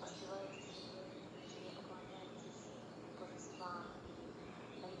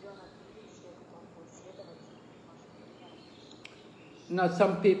 Now,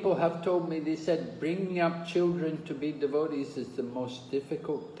 some people have told me, they said bringing up children to be devotees is the most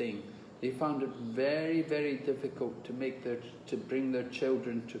difficult thing. They found it very, very difficult to bring their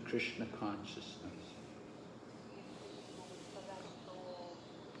children to Krishna consciousness.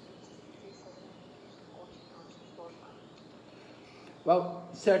 Well,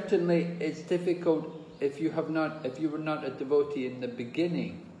 certainly it's difficult if you were not a devotee in the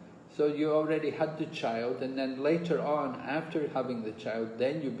beginning. So you already had the child, and then later on, after having the child,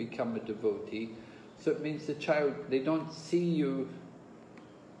 then you become a devotee. So it means the child, they don't see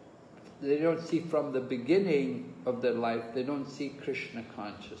from the beginning of their life, they don't see Krishna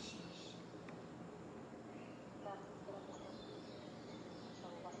consciousness.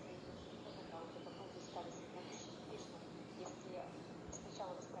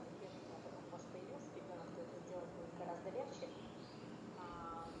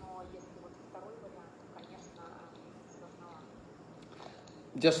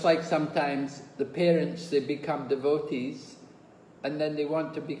 Just like sometimes the parents, they become devotees and then they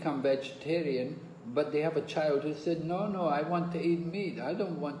want to become vegetarian, but they have a child who said, no, no, I want to eat meat. I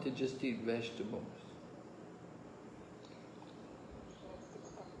don't want to just eat vegetables.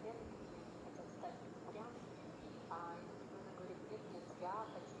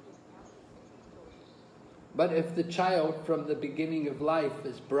 But if the child from the beginning of life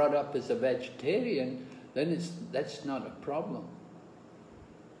is brought up as a vegetarian, then that's not a problem.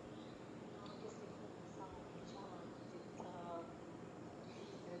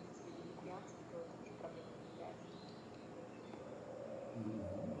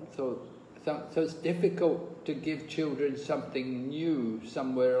 So it's difficult to give children something new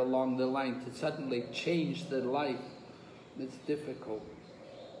somewhere along the line, to suddenly change their life. It's difficult.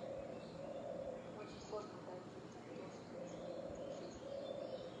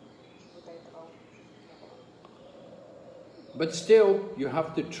 But still, you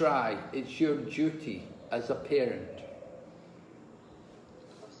have to try. It's your duty as a parent.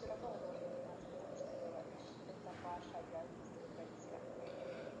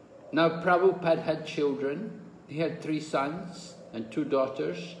 Now, Prabhupada had children. He had 3 sons and 2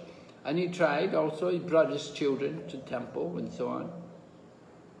 daughters. And he tried also, he brought his children to temple and so on.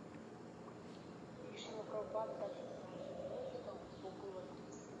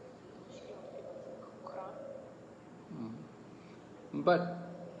 But,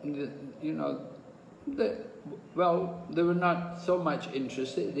 you know, they were not so much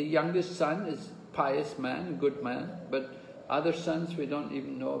interested. The youngest son is a pious man, a good man, but other sons, we don't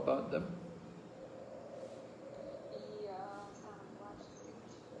even know about them.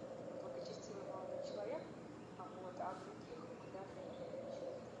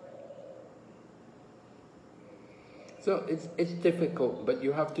 So it's difficult, but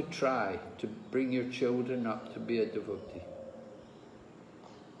you have to try to bring your children up to be a devotee.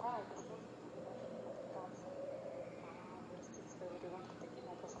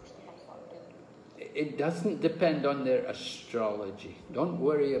 It doesn't depend on their astrology. Don't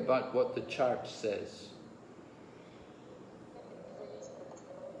worry about what the chart says.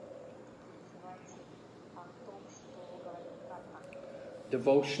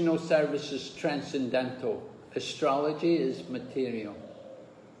 Devotional service is transcendental. Astrology is material.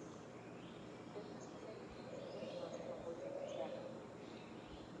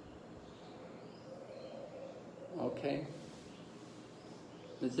 Okay.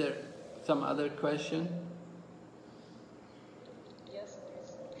 Is there some other question? Yes,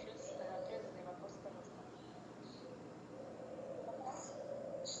 сейчас отрезанный вопрос, пожалуйста.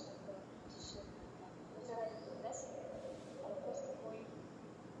 Вопрос такой.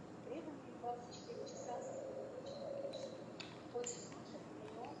 Преданный 24 часа хочет слушать,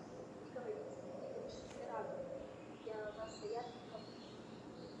 но не говорит, не пишет сразу. Я вас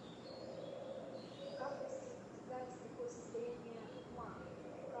как достигать такое состояние ума?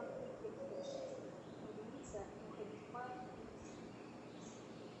 Как решить уединиться и уходить в мать?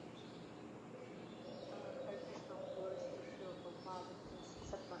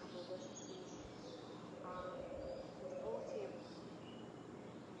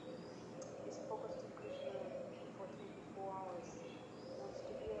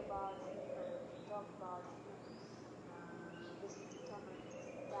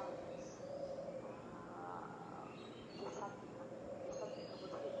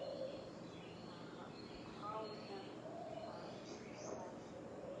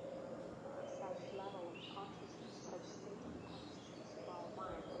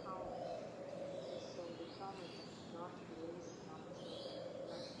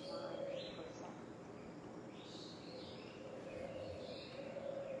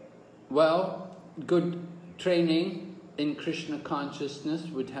 Well, good training in Krishna consciousness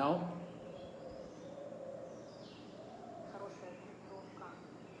would help.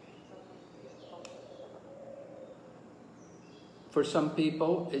 For some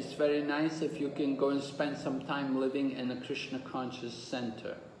people, it's very nice if you can go and spend some time living in a Krishna conscious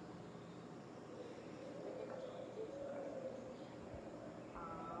center.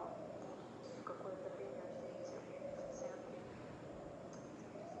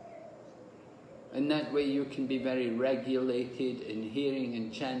 In that way you can be very regulated in hearing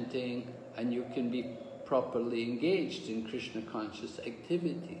and chanting, and you can be properly engaged in Krishna conscious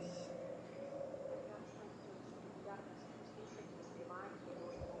activities.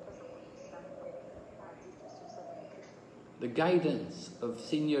 The guidance of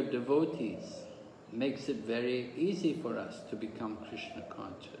senior devotees makes it very easy for us to become Krishna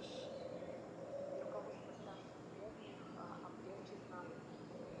conscious.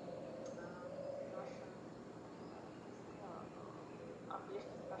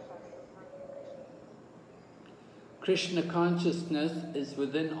 Krishna consciousness is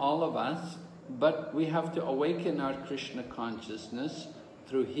within all of us, but we have to awaken our Krishna consciousness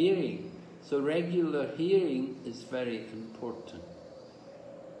through hearing. So regular hearing is very important.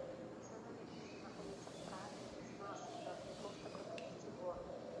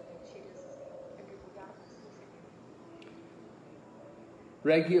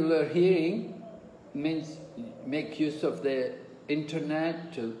 Regular hearing means make use of the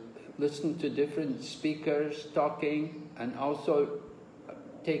internet to listen to different speakers talking, and also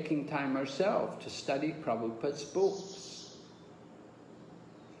taking time ourselves to study Prabhupada's books.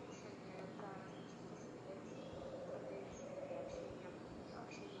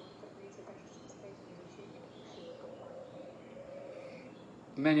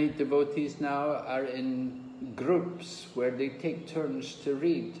 Many devotees now are in groups where they take turns to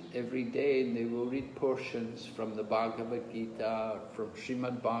read every day, and they will read portions from the Bhagavad Gita or from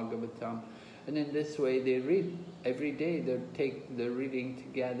Srimad Bhagavatam, and in this way they read every day. They're reading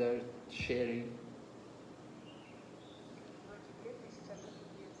together, sharing.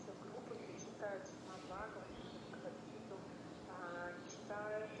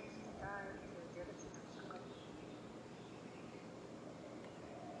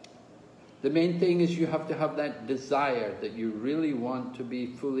 The main thing is you have to have that desire that you really want to be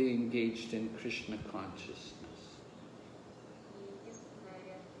fully engaged in Krishna consciousness.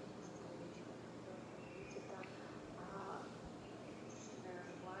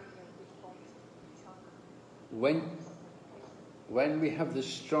 When we have the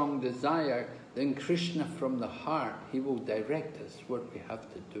strong desire, then Krishna from the heart, he will direct us what we have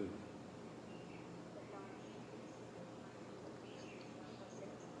to do.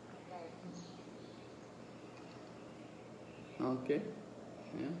 Okay,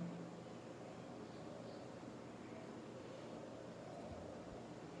 yeah.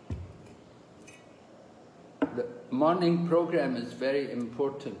 The morning program is very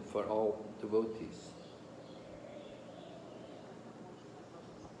important for all devotees.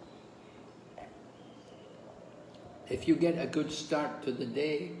 If you get a good start to the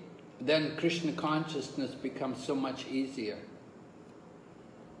day, then Krishna consciousness becomes so much easier.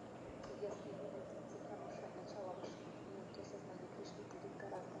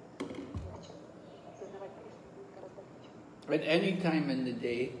 At any time in the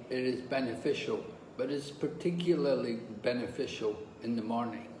day, it is beneficial, but it's particularly beneficial in the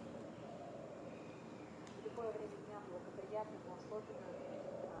morning.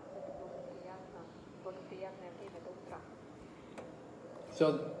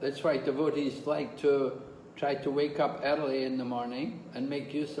 So that's why devotees like to try to wake up early in the morning and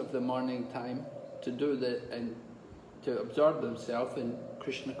make use of the morning time to do and to absorb themselves in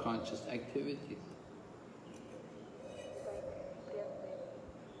Krishna conscious activities.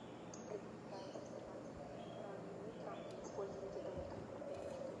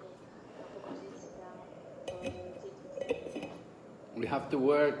 You have to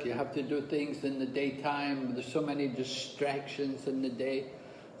work, you have to do things in the daytime, there's so many distractions in the day.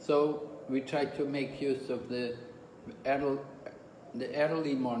 So we try to make use of the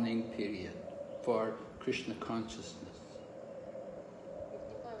early morning period for Krishna consciousness.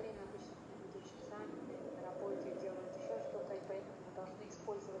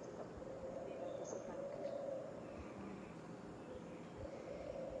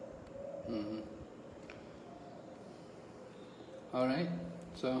 All right,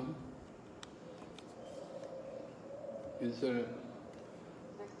 so is there a...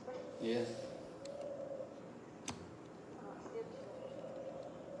 Next question? Yes.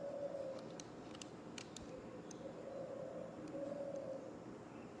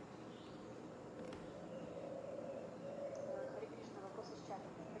 Харе Кришна, вопрос из чата.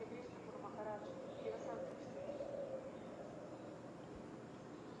 Харе Кришна, Гуру Махарадж, Vinasa Кришна.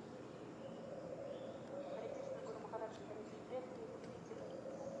 Харе Кришна, Гуру Махарадж, дорогие предки,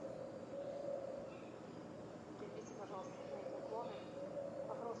 примите, пожалуйста, мои поклоны.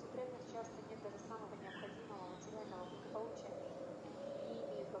 Вопрос. У преданных часто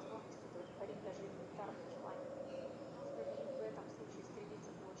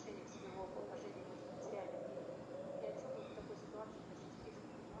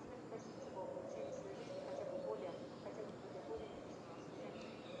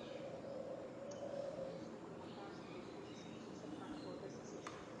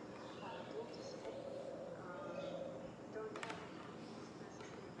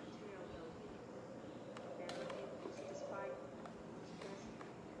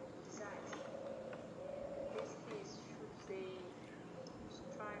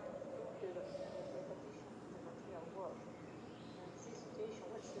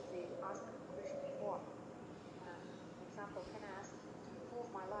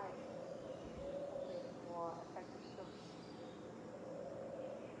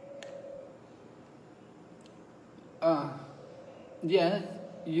Yes,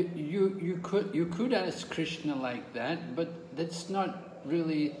 you could ask Krishna like that, but that's not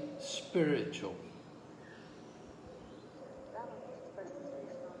really spiritual.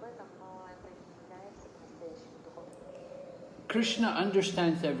 Krishna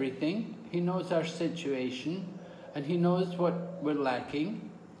understands everything. He knows our situation, and he knows what we're lacking.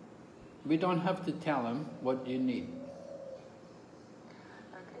 We don't have to tell him what you need.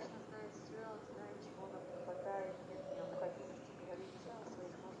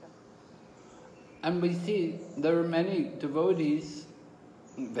 And we see there are many devotees,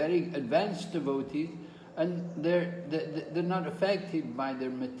 very advanced devotees, and they're not affected by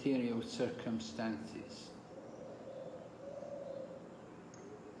their material circumstances.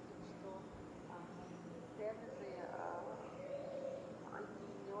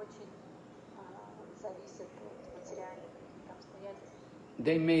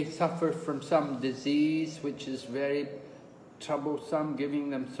 They may suffer from some disease which is very troublesome,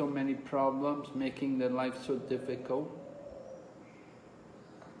 giving them so many problems, making their life so difficult.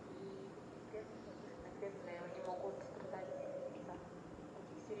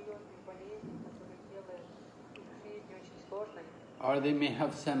 Or they may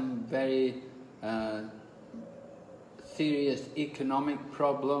have some very serious economic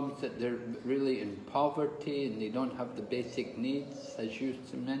problems, that they're really in poverty and they don't have the basic needs, as you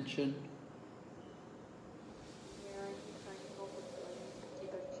mentioned.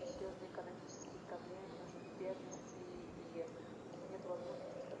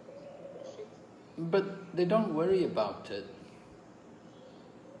 But they don't worry about it.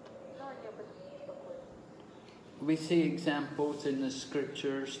 We see examples in the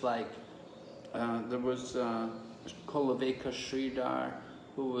scriptures, like there was Kulaveka Sridhar,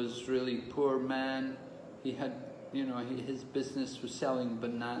 who was really poor man. He had, his business was selling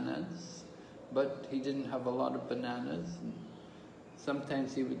bananas, but he didn't have a lot of bananas. And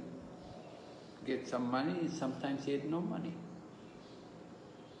sometimes he would get some money, sometimes he had no money.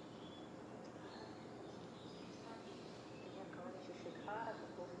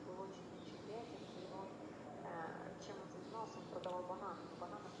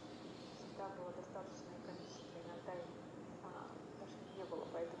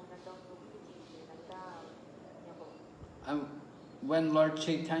 And when Lord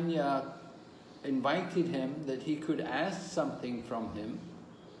Chaitanya invited him that he could ask something from him,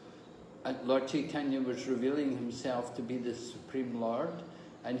 Lord Chaitanya was revealing himself to be the Supreme Lord,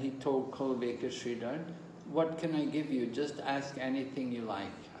 and he told Kulaveka Sridhar, "What can I give you? Just ask anything you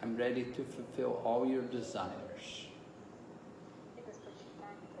like. I'm ready to fulfill all your desires."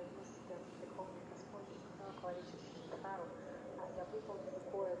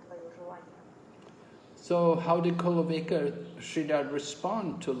 So how did Kulaveka Sridhar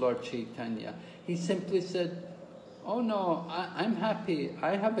respond to Lord Chaitanya? He simply said, "Oh no, I'm happy.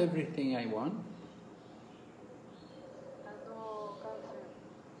 I have everything I want."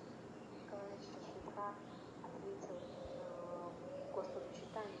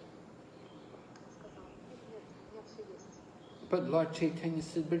 But Lord Chaitanya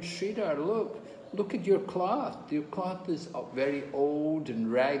said, "But Sridhar, look at your cloth. Your cloth is very old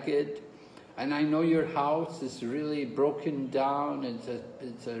and ragged. And I know your house is really broken down.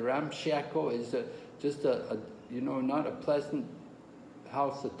 It's a ramshackle. It's just not a pleasant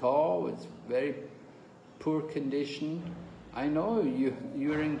house at all. It's very poor condition. I know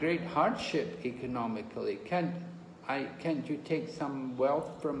you're in great hardship economically. Can't you take some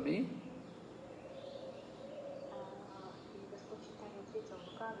wealth from me?"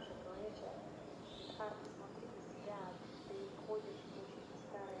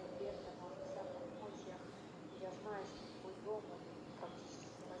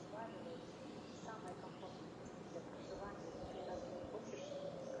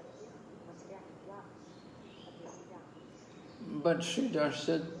 But Sridhar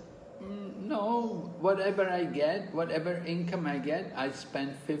said, "No, whatever I get, whatever income I get, I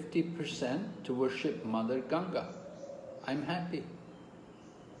spend 50% to worship Mother Ganga. I'm happy."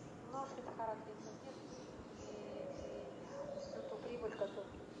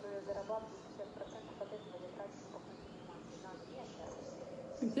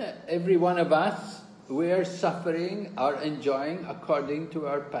 Every one of us, we are suffering or enjoying according to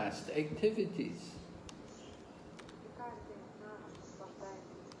our past activities.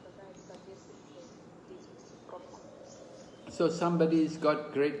 So somebody's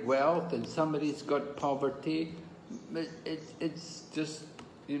got great wealth and somebody's got poverty. It's just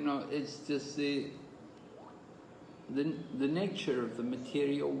the nature of the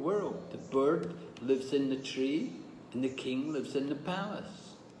material world. The bird lives in the tree and the king lives in the palace.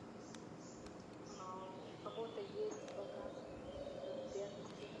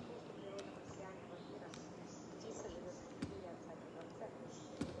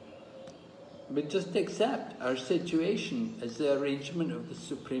 We just accept our situation as the arrangement of the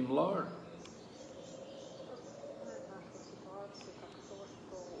Supreme Lord.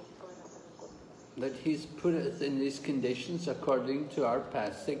 That He's put us in these conditions according to our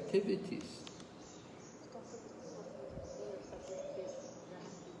past activities.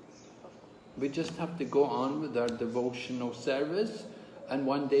 We just have to go on with our devotional service, and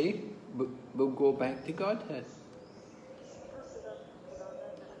one day we'll go back to Godhead.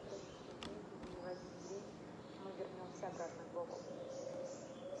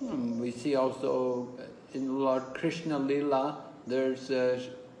 We see also in Lord Krishna Lila, there's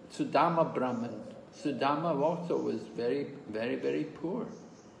Sudama Brahman. Sudama also was very, very, very poor.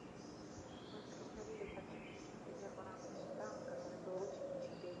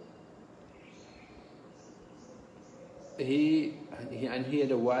 He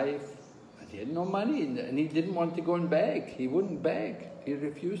had a wife, and he had no money, and he didn't want to go and beg. He wouldn't beg. He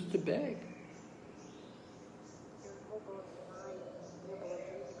refused to beg.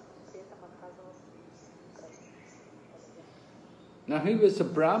 Now he was a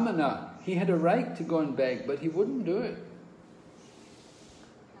Brahmana. He had a right to go and beg, but he wouldn't do it.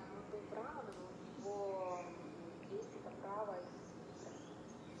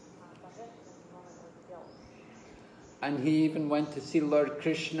 And he even went to see Lord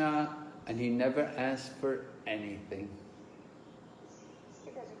Krishna, and he never asked for anything.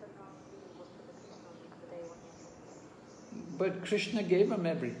 But Krishna gave him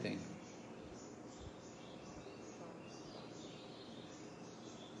everything.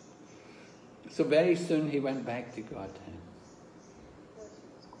 So very soon he went back to Godhead.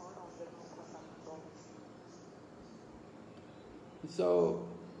 So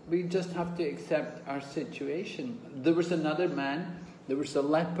we just have to accept our situation. There was another man, there was a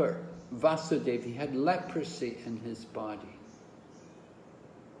leper, Vasudeva. He had leprosy in his body.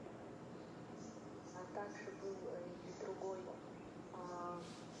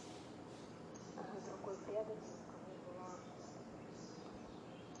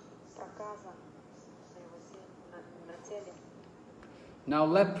 Now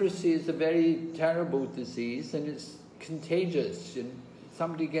leprosy is a very terrible disease, and it's contagious.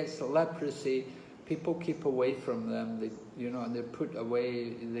 Somebody gets leprosy, people keep away from them. And they're put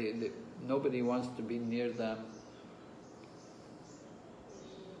away. Nobody wants to be near them.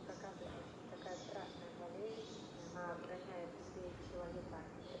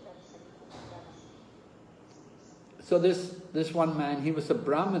 So this one man, he was a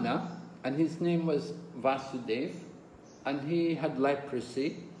Brahmana, and his name was Vasudeva, and he had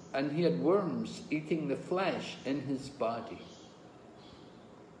leprosy, and he had worms eating the flesh in his body.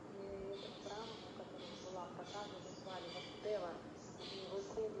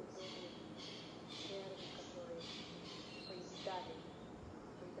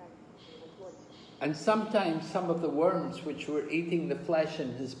 And sometimes some of the worms which were eating the flesh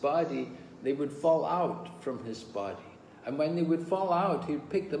in his body, they would fall out from his body. And when they would fall out, he'd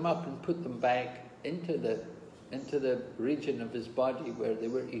pick them up and put them back into the region of his body where they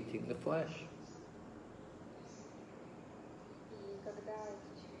were eating the flesh.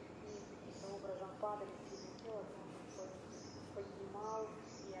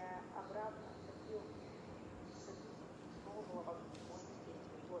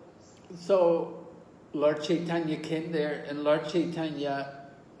 So Lord Chaitanya came there, and Lord Chaitanya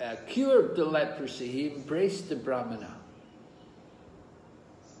cured the leprosy. He embraced the Brahmana.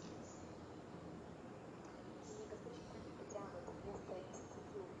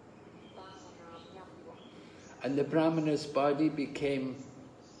 And the Brahmana's body became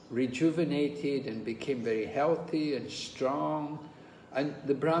rejuvenated and became very healthy and strong. And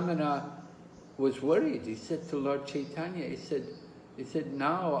the Brahmana was worried. He said to Lord Chaitanya, he said,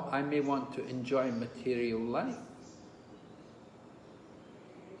 now I may want to enjoy material life.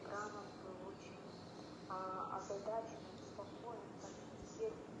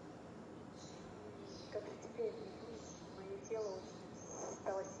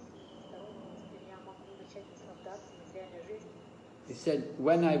 He said,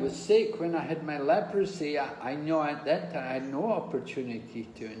 when I was sick, when I had my leprosy, I know at that time I had no opportunity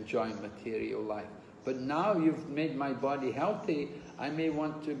to enjoy material life. But now you've made my body healthy, I may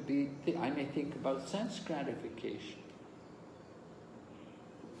think about sense gratification.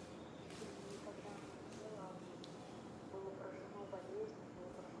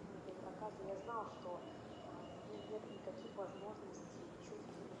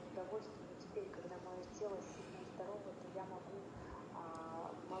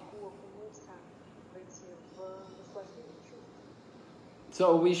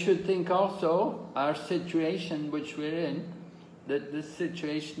 So we should think also our situation which we're in, that this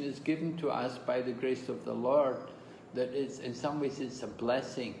situation is given to us by the grace of the Lord, that it's, in some ways it's a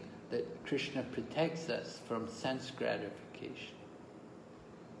blessing that Krishna protects us from sense gratification.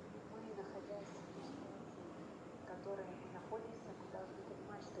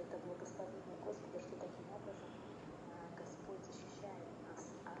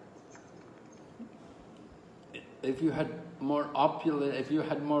 If you had more opulent, if you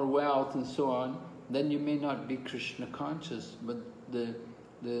had more wealth and so on, then you may not be Krishna conscious, but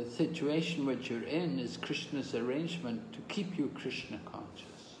the situation which you're in is Krishna's arrangement to keep you Krishna conscious.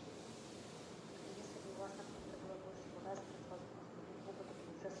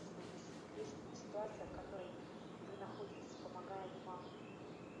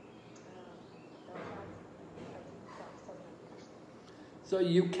 So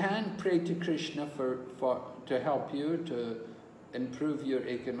you can pray to Krishna to help you to improve your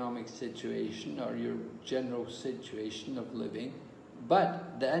economic situation or your general situation of living,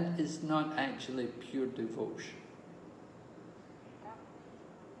 but that is not actually pure devotion.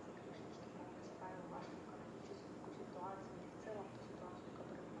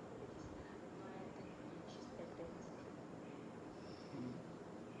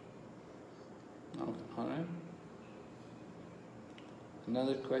 All right.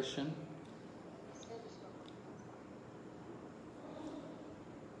 Another question?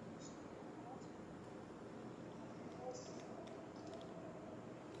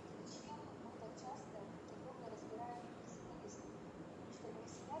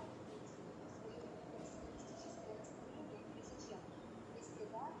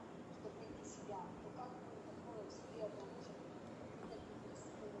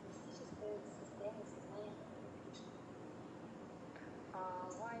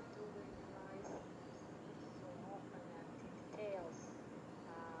 Why do we analyze so often and details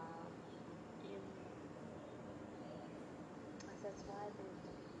that's why we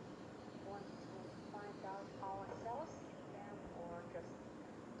want to find out ourselves in them, or just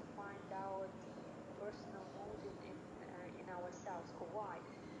to find out personal motive in ourselves, or why?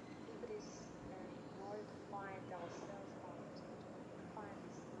 If it is in order to find ourselves, or to find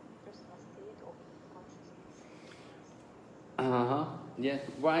this personal state of consciousness. Yes.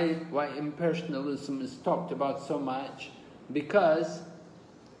 Why impersonalism is talked about so much? Because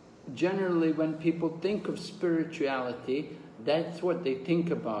generally when people think of spirituality, that's what they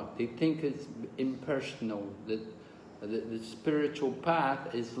think about. They think it's impersonal, that the spiritual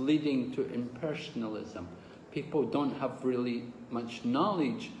path is leading to impersonalism. People don't have really much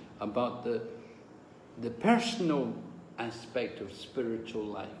knowledge about the personal aspect of spiritual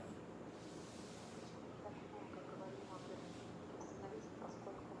life.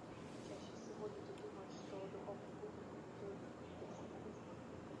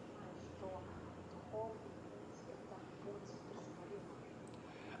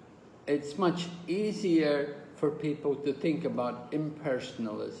 It's much easier for people to think about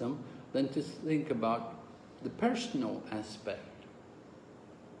impersonalism than to think about the personal aspect.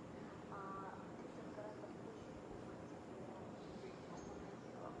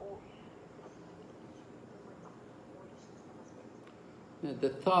 The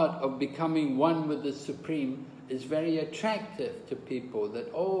thought of becoming one with the Supreme is very attractive to people, that,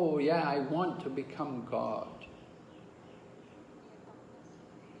 oh yeah, I want to become God.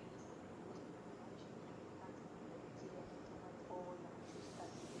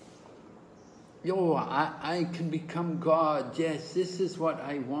 Yo, I can become God. Yes, this is what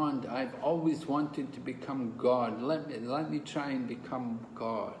I want. I've always wanted to become God. Let me try and become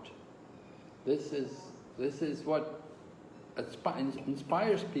God. This is what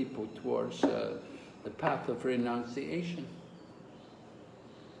inspires people towards the path of renunciation.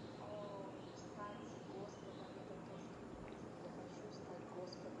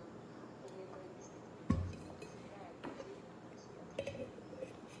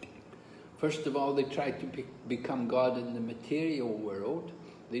 First of all, they try to become God in the material world.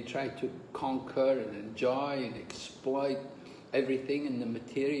 They try to conquer and enjoy and exploit everything in the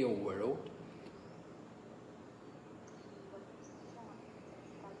material world.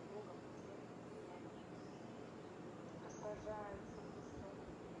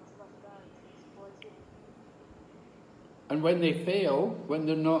 And when they fail, when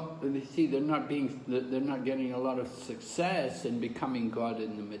they see they're not getting a lot of success in becoming God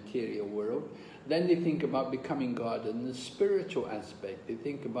in the material world, then they think about becoming God in the spiritual aspect. They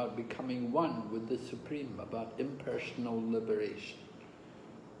think about becoming one with the Supreme, about impersonal liberation.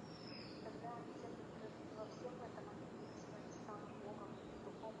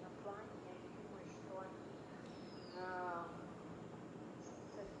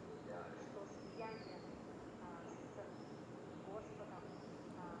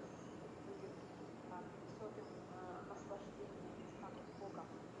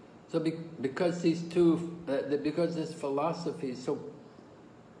 So because these two, because this philosophy is so,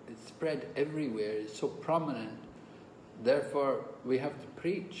 it's spread everywhere, it's so prominent, therefore we have to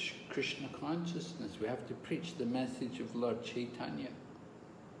preach Krishna consciousness, we have to preach the message of Lord Chaitanya.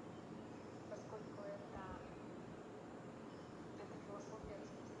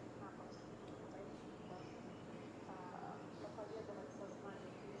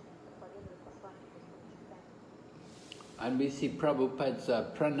 And we see Prabhupada's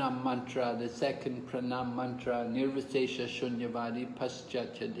pranam mantra, the second pranam mantra, Nirvasesha Shunyavadi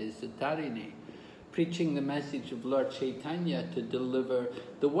Paschatya Desatarini, preaching the message of Lord Chaitanya to deliver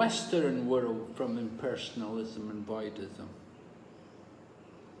the Western world from impersonalism and voidism.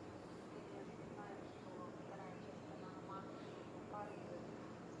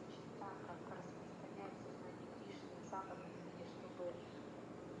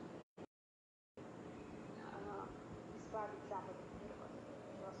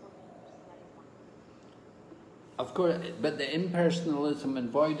 Of course, but the impersonalism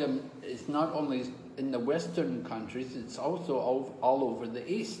and voidism is not only in the Western countries, it's also all over the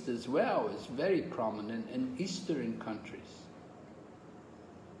East as well. It's very prominent in Eastern countries.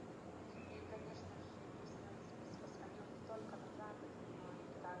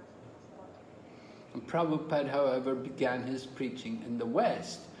 And Prabhupada, however, began his preaching in the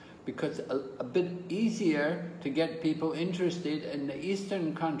West because a bit easier to get people interested in the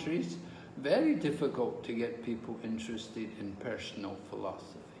Eastern countries. Very difficult to get people interested in personal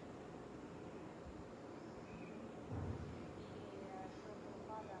philosophy.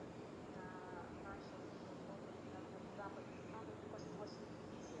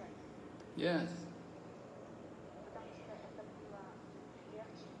 Yes.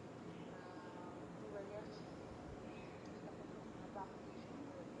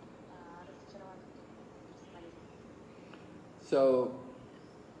 So,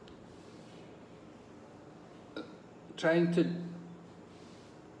 trying to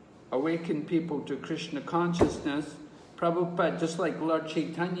awaken people to Krishna consciousness, Prabhupada, just like Lord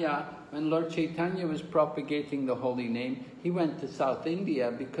Chaitanya, when Lord Chaitanya was propagating the holy name, he went to South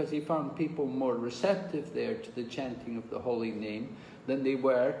India because he found people more receptive there to the chanting of the holy name than they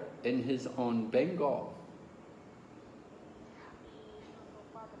were in his own Bengal.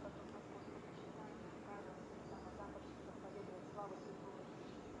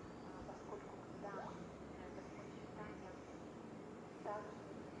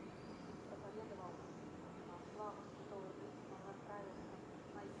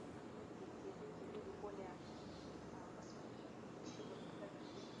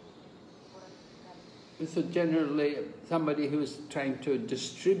 So generally, somebody who's trying to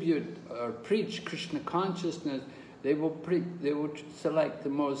distribute or preach Krishna consciousness, they will select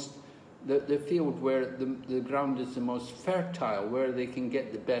the field where the ground is the most fertile, where they can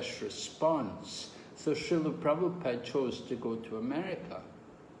get the best response. So Srila Prabhupada chose to go to America.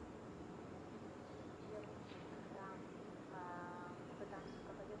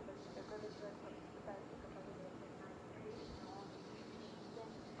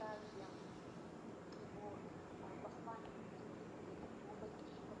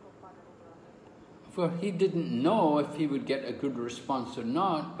 For he didn't know if he would get a good response or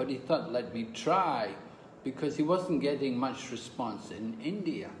not, but he thought, let me try, because he wasn't getting much response in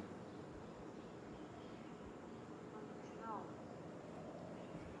India.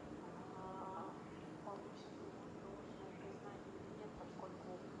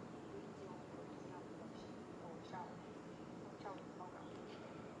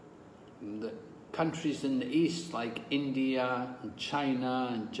 The countries in the East, like India, and China,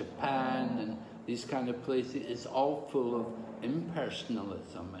 and Japan, and these kind of places, is all full of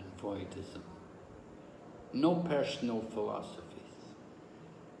impersonalism and voidism. No personal philosophies.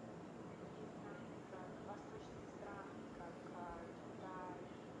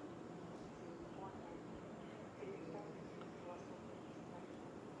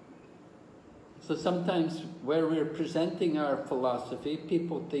 So sometimes where we're presenting our philosophy,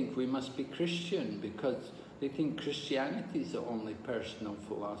 people think we must be Christian because they think Christianity is the only personal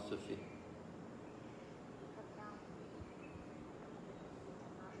philosophy.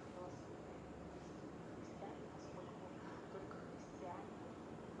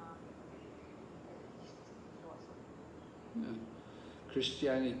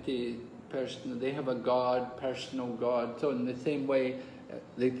 Christianity, they have a God, personal God. So in the same way,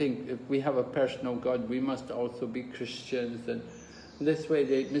 they think if we have a personal God, we must also be Christians. And this way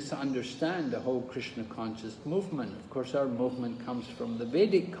they misunderstand the whole Krishna conscious movement. Of course, our movement comes from the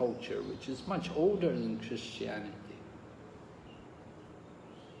Vedic culture, which is much older than Christianity.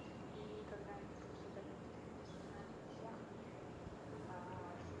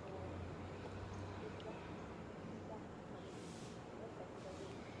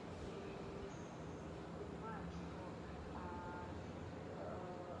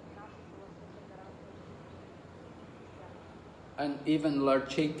 And even Lord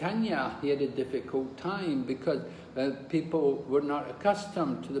Chaitanya, he had a difficult time because people were not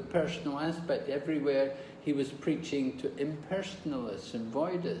accustomed to the personal aspect. Everywhere he was preaching to impersonalists and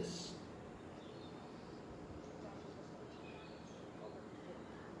voidists.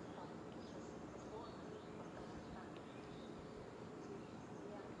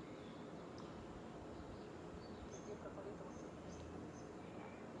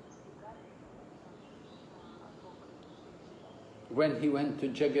 When he went to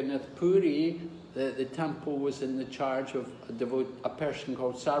Jagannath Puri, the temple was in the charge of a person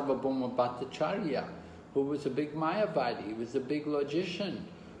called Sarvabhauma Bhattacharya, who was a big Mayavadi, he was a big logician.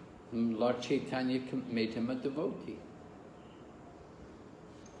 And Lord Chaitanya made him a devotee.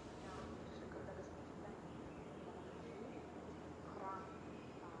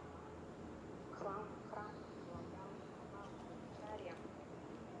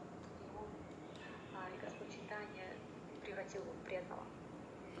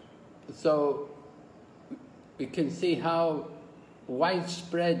 So we can see how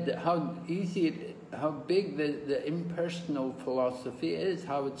widespread, how easy, how big the impersonal philosophy is,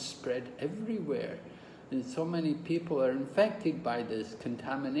 how it's spread everywhere. And so many people are infected by this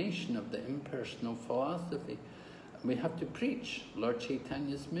contamination of the impersonal philosophy. And we have to preach Lord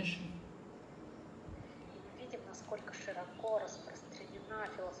Chaitanya's mission. Видим, насколько широко распространена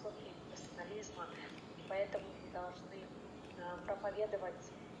философия имперсонализма, и поэтому мы должны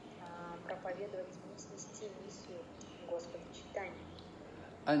проповедовать нести миссию Господа Чайтаньи.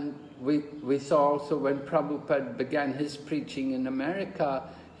 And we saw also when Prabhupada began his preaching in America,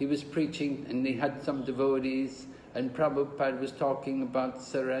 he was preaching and he had some devotees, and Prabhupada was talking about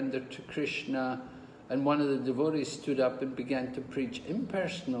surrender to Krishna, and one of the devotees stood up and began to preach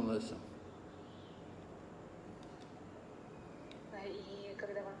impersonalism. И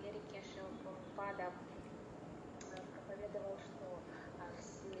когда в Америке Шрила Прабхупада проповедовал, что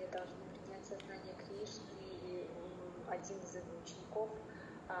все должны принять сознание Кришны, и один из его учеников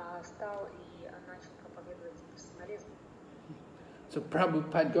встал и начал проповедовать имперсонализм. So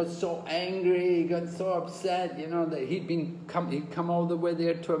Prabhupada got so angry, he got so upset, you know, that he'd come all the way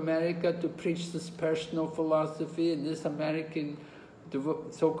there to America to preach this personal philosophy, and this American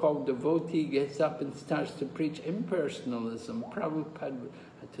so-called devotee gets up and starts to preach impersonalism. Prabhupada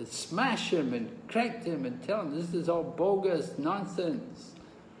had to smash him and correct him and tell him this is all bogus nonsense.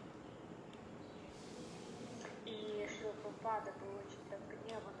 И Шрила Прабхупада был очень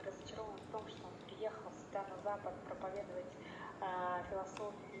разгневан, разочарован в том, что он приехал сюда на Запад проповедовать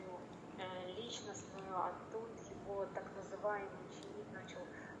философию личностную, а тут его так называемый ученик начал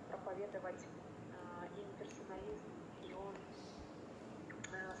проповедовать имперсонализм, и он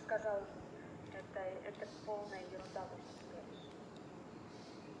сказал, это полная ерунда.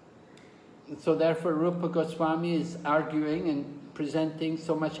 So therefore Rupa Goswami is arguing and presenting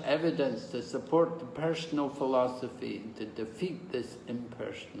so much evidence to support the personal philosophy, to defeat this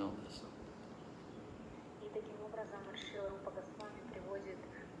impersonalism.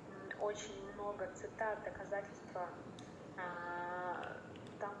 Очень много цитат, доказательства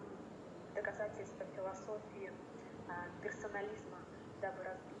философии персонализма, дабы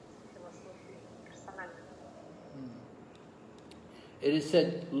разбить философию персональную. It is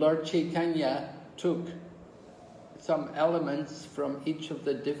said Lord Chaitanya took some elements from each of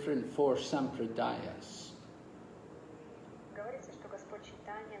the different four sampradayas. Говорится, что Господь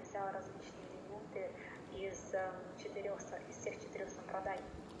Чайтанья взял различные элементы из всех четырех сампрадай.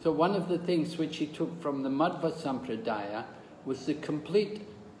 So one of the things which he took from the Madhva Sampradaya was the complete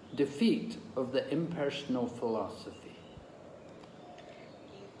defeat of the impersonal philosophy.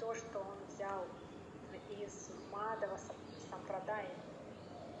 И то, что он взял из Мадхва Сампрадаи,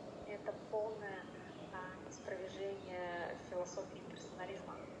 это полное неспровержение философии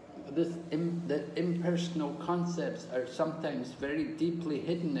персонализма. That impersonal concepts are sometimes very deeply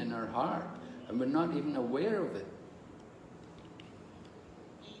hidden in our heart, and we're not even aware of it.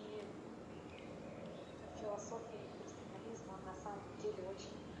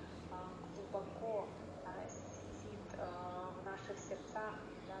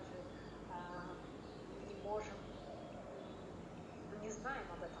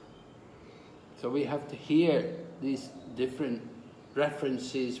 So we have to hear these different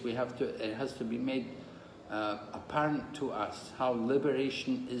references. It has to be made apparent to us how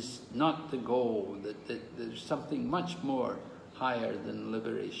liberation is not the goal. That there's something much more higher than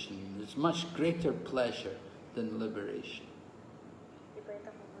liberation. There's much greater pleasure than liberation.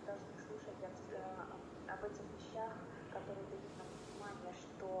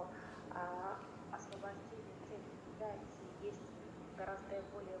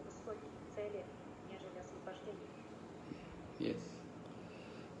 Yes.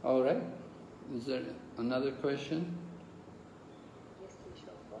 All right. Is there another question?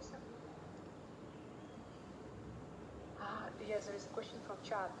 Yes, there is a question from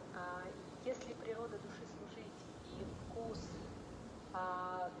chat. Если природа души служить и вкус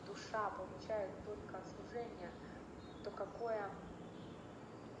душа получает только от служения, то какое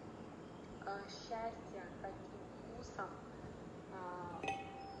счастье, каким вкусом,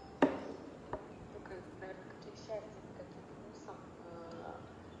 наверное, каким счастьем, каким вкусом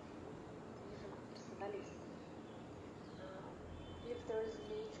движим персоналист. If there is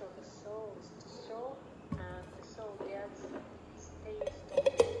nature of the soul is to show, and the soul gets taste of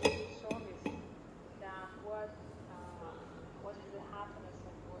the service, then what is the happiness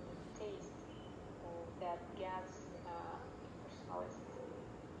and what is the taste of that gets personality?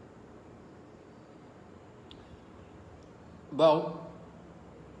 Well,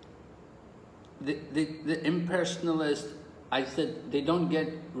 the impersonalist, I said they don't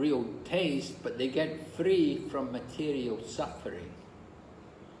get real taste, but they get free from material suffering.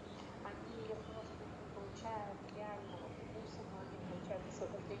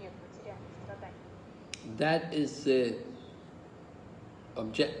 That is the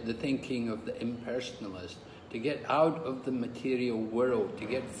thinking of the impersonalist, to get out of the material world, to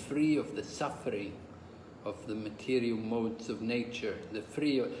get free of the suffering of the material modes of nature,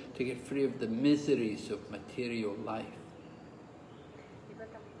 to get free of the miseries of material life.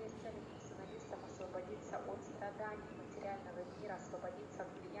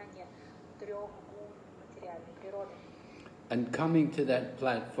 And coming to that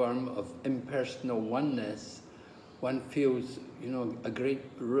platform of impersonal oneness, one feels, a great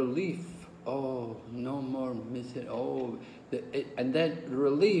relief. Oh, no more misery. Oh, and that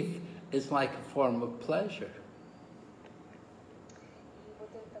relief is like a form of pleasure.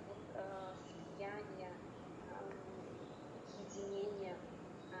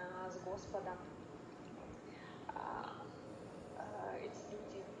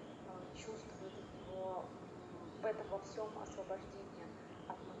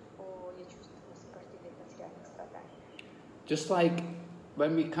 Just like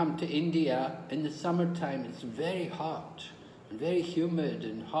when we come to India, in the summertime it's very hot, and very humid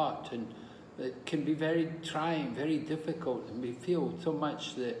and hot, and it can be very trying, very difficult, and we feel so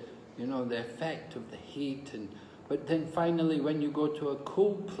much the effect of the heat. But then finally when you go to a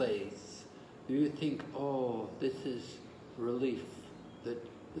cool place, you think, oh, this is relief, that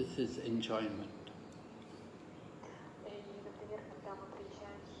this is enjoyment.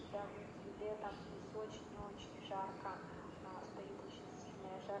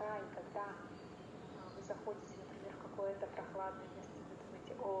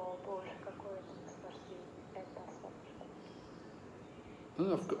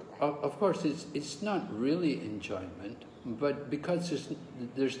 Of course, it's not really enjoyment, but because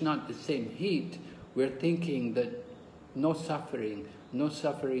there's not the same heat, we're thinking that no suffering,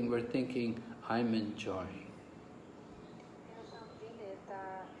 we're thinking, I'm enjoying.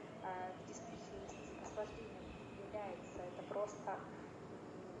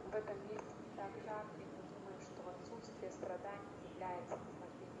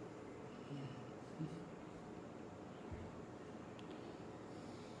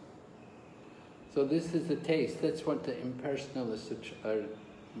 So this is the taste. That's what the impersonalists are,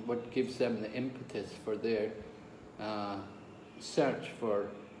 what gives them the impetus for their search for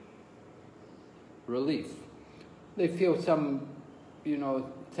relief. They feel some,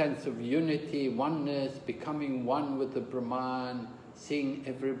 sense of unity, oneness, becoming one with the Brahman, seeing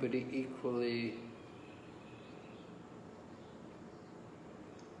everybody equally.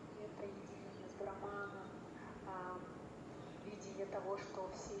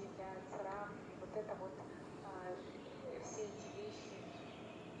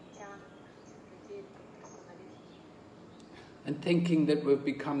 And thinking that we've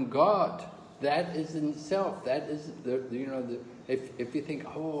become God, that is in itself. That is if you think,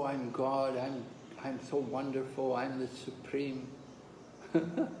 oh, I'm God, I'm so wonderful, I'm the supreme.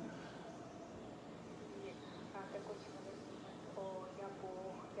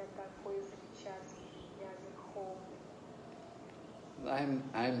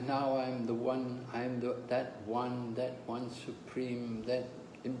 I'm the one, that one supreme,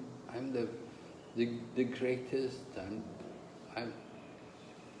 I'm the greatest, I'm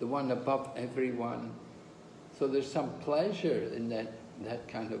the one above everyone. So there's some pleasure in that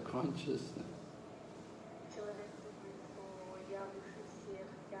kind of consciousness.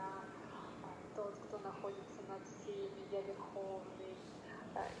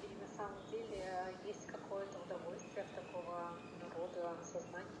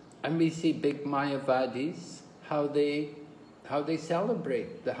 And we see big Mayavadis, how they how they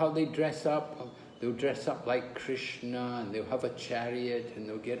celebrate, how they dress up. They'll dress up like Krishna, and they'll have a chariot, and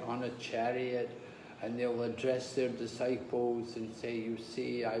they'll get on a chariot, and they'll address their disciples and say, you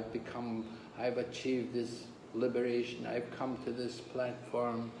see, I've achieved this liberation, I've come to this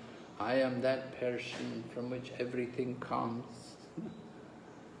platform, I am that person from which everything comes.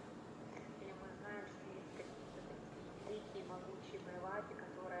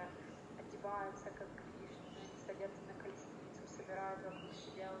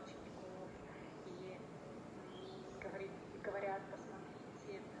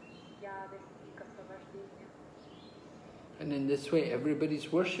 And in this way,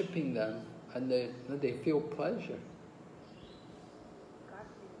 everybody's worshipping them, and they feel pleasure.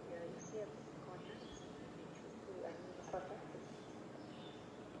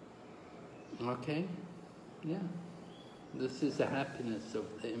 Okay? Yeah. This is the happiness of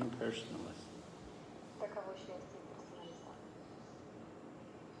the impersonalist.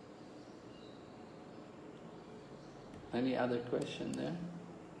 Any other question there?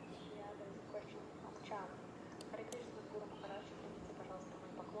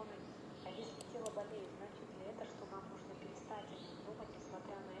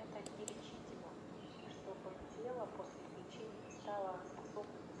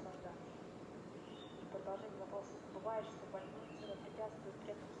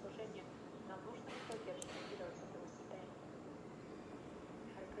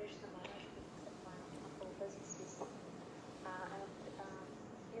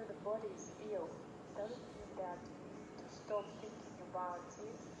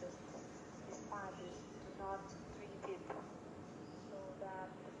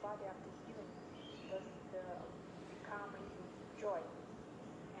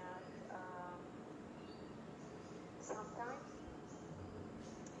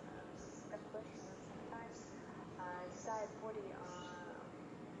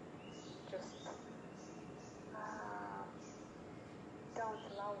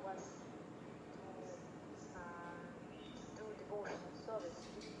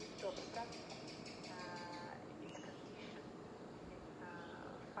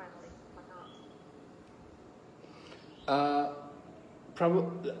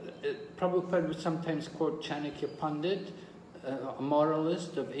 Prabhupada would sometimes quote Chanakya Pandit, a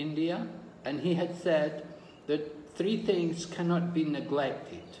moralist of India, and he had said that 3 things cannot be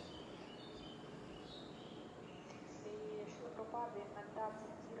neglected.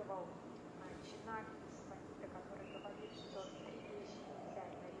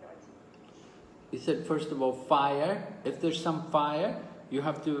 He said, first of all, fire. If there's some fire, you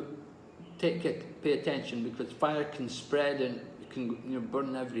have to pay attention, because fire can spread and can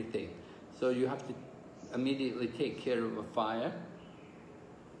burn everything. So you have to immediately take care of a fire.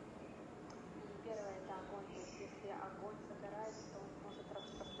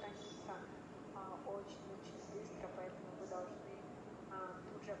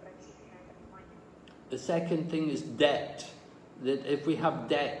 The second thing is debt. That if we have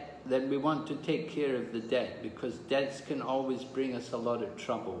debt, then we want to take care of the debt, because debts can always bring us a lot of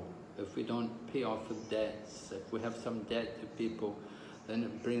trouble. If we don't pay off the debts, if we have some debt to people,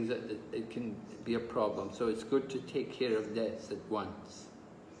 then it can be a problem. So it's good to take care of debts at once.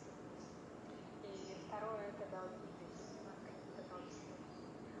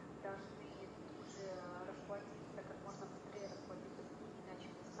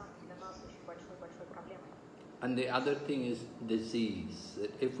 And the other thing is disease.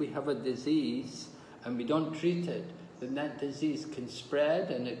 That if we have a disease and we don't treat it, then that disease can spread,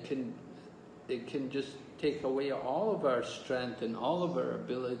 and it can just take away all of our strength and all of our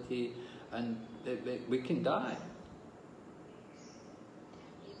ability, and we can die.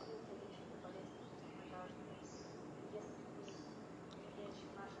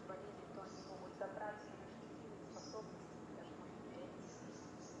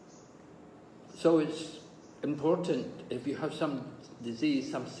 So it's important, if you have some disease,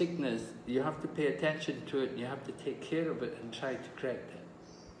 some sickness, you have to pay attention to it, and you have to take care of it and try to correct it.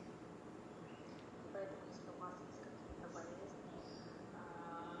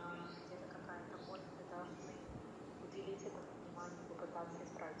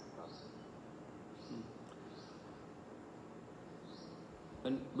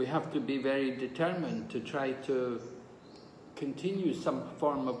 And we have to be very determined to try to continue some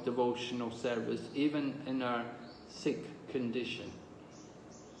form of devotional service, even in our sick condition.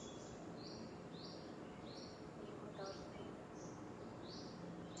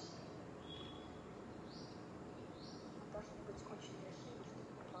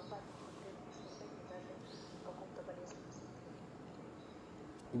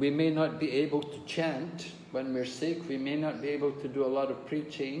 we may not be able to chant when we're sick, we may not be able to do a lot of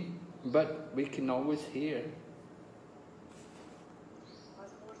preaching, but we can always hear.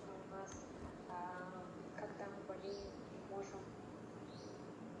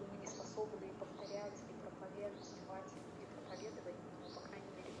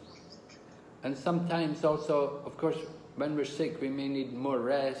 And sometimes also, of course, when we're sick, we may need more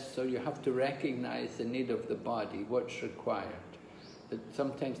rest, so you have to recognize the need of the body, what's required. That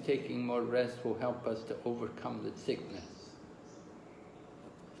sometimes taking more rest will help us to overcome the sickness.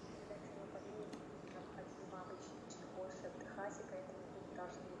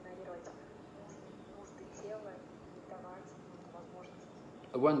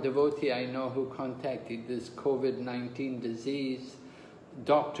 One devotee I know who contacted this COVID-19 disease,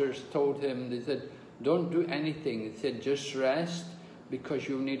 doctors told him, they said, don't do anything. They said, just rest, because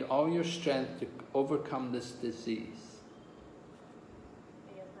you'll need all your strength to overcome this disease.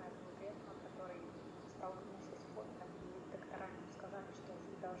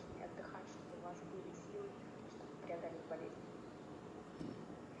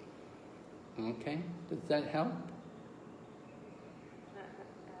 Okay, does that help?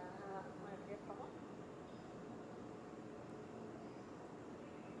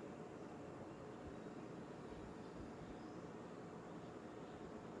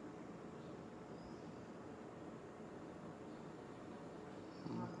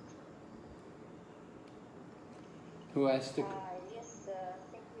 Who asked the... Yes,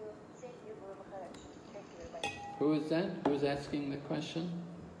 thank you very much. Thank you very much. Who is that? Who's asking the question?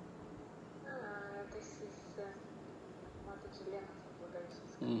 This is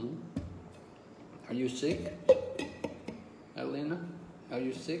Mm-hmm. Are you sick? Elena? Are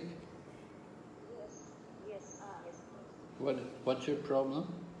you sick? Yes. What's your problem?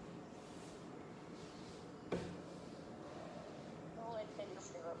 No, это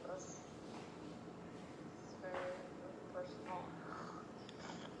личный вопрос. It's very personal.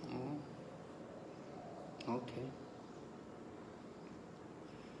 Oh. Okay.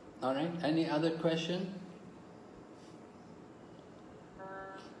 All right. Any other question?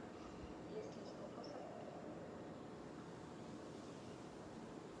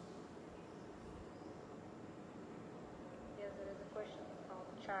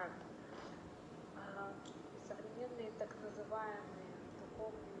 Современные так называемые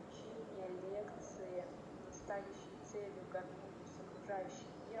духовные учения, лекции, ставящие целью гармонию с окружающим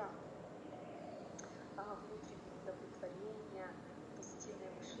миром, внутреннее удовлетворение,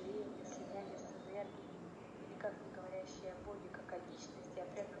 позитивное мышление, слияние с энергией, никак не говорящие о Боге как о личности, о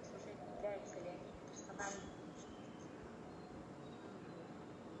преданном служении, являются ли они персональными личностями?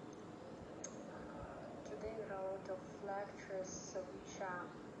 Today there are a lot of lectures which are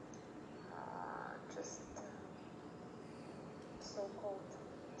just so-called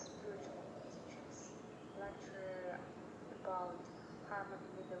spiritual teachings. Lecture about harmony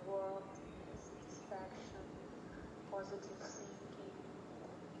with the world, satisfaction, positive thinking,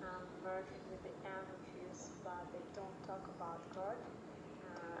 merging with the energies, but they don't talk about God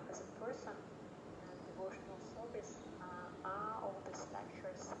as a person. And devotional service are all these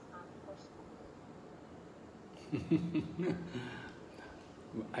lectures personal?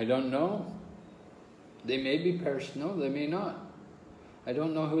 I don't know. They may be personal, they may not. I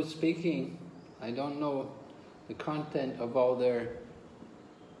don't know who's speaking. I don't know the content of all their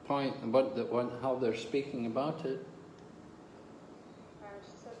point, how they're speaking about it.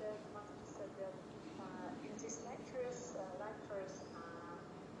 She said that in these lectures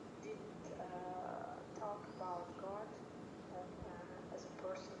didn't talk about God as a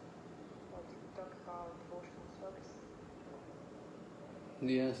person, or didn't talk about devotional service.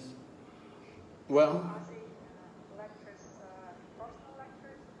 Yes. Well, are they lectures, personal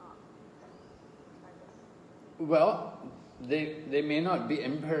lectures? well, they may not be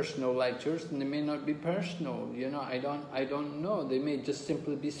impersonal lectures, and they may not be personal. You know, I don't know. They may just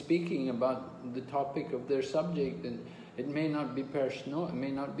simply be speaking about the topic of their subject, and it may not be personal. It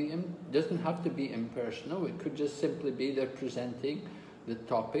may not be. Doesn't have to be impersonal. It could just simply be they're presenting the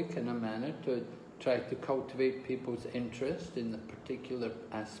topic in a manner to try to cultivate people's interest in the particular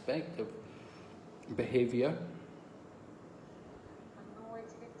aspect of behavior. Но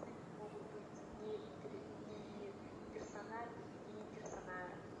эти лекции могут быть не персональными, не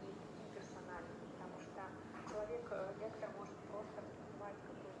имперсональными, потому что лектор может просто раскрывать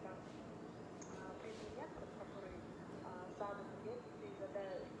какой-то предмет, который задан в лекции,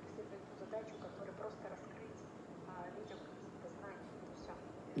 преследует ту задачу, которую просто раскрыть людям какие-то знания. Все.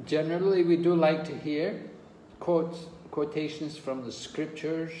 Generally, we do like to hear quotations from the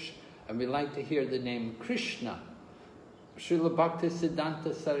scriptures, and we like to hear the name Krishna Srila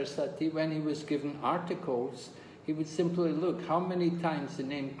Bhaktisiddhanta Saraswati, when he was given articles, he would simply look how many times the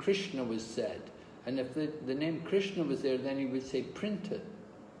name Krishna was said. And if the name Krishna was there, then he would say, print it.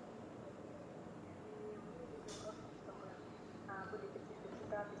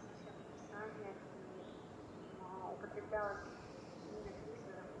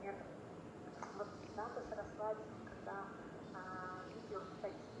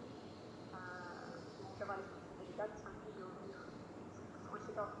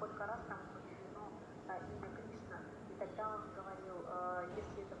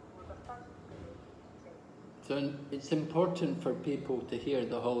 So it's important for people to hear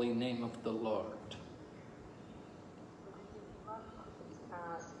the holy name of the Lord.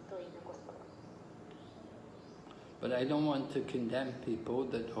 But I don't want to condemn people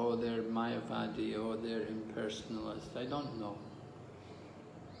that, oh, they're Mayavadi, or they're impersonalist. I don't know.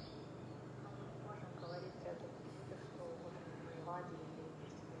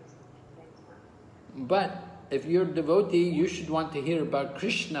 But if you're a devotee, you should want to hear about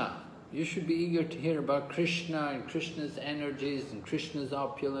Krishna. You should be eager to hear about Krishna and Krishna's energies and Krishna's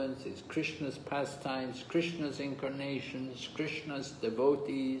opulence, Krishna's pastimes, Krishna's incarnations, Krishna's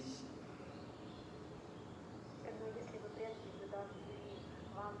devotees.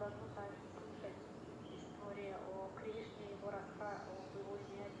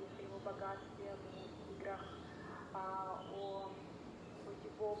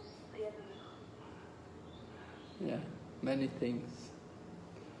 Yeah, many things.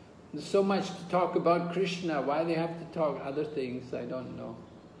 There's so much to talk about Krishna. Why they have to talk other things, I don't know.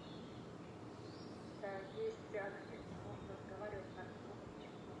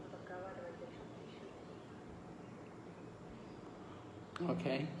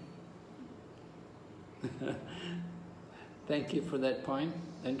 Okay. Thank you for that point.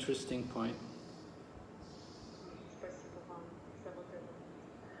 Interesting point.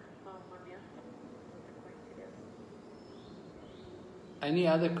 Any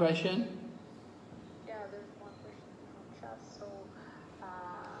other question? Yeah, there's one question from chat. So,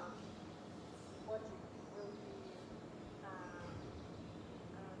 what will be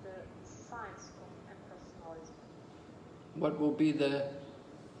the science of impersonalism? What will be the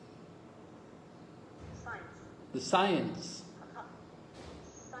science? The science.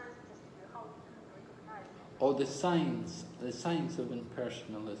 Science just how to recognize. Oh, the science of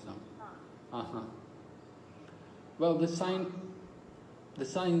impersonalism. Well, the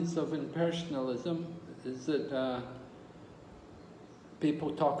science of impersonalism is that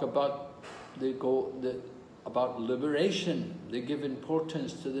people talk about, about liberation. They give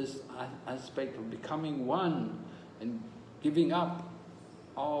importance to this aspect of becoming one and giving up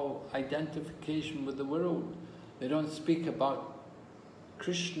all identification with the world. They don't speak about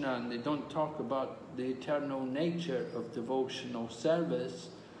Krishna, and they don't talk about the eternal nature of devotional service,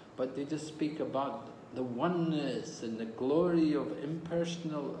 but they just speak about the oneness and the glory of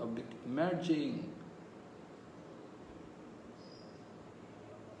impersonal, of merging.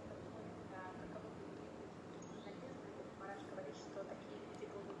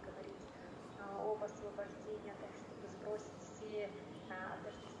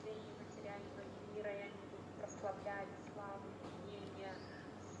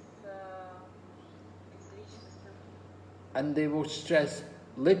 And they will stress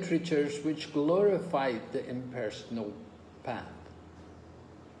literatures which glorify the impersonal path.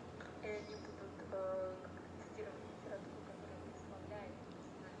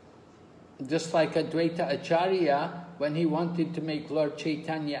 Just like Advaita Acharya, when he wanted to make Lord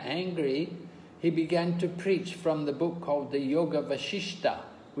Chaitanya angry, he began to preach from the book called the Yoga Vasishta,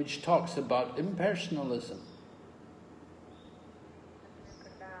 which talks about impersonalism.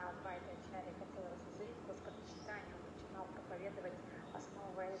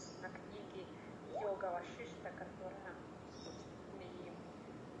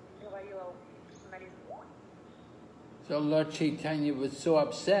 So Lord Chaitanya was so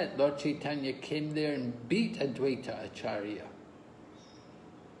upset, Lord Chaitanya came there and beat Advaita Acharya.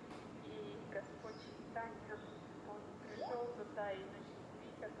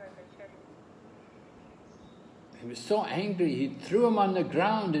 He was so angry, he threw him on the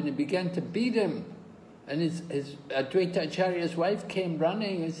ground and he began to beat him. And his Advaita Acharya's wife came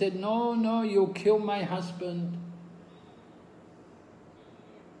running and said, "No, no, you'll kill my husband."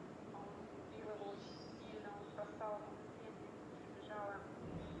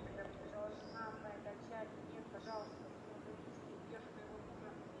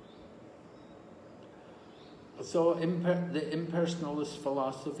 So the impersonalist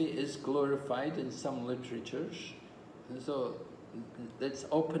philosophy is glorified in some literatures. And so it's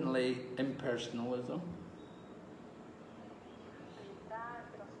openly impersonalism.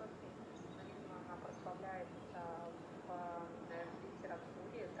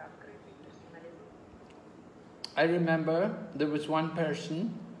 I remember there was one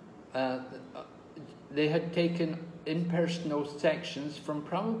person, they had taken impersonal sections from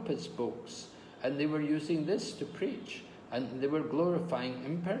Prabhupada's books, and they were using this to preach, and they were glorifying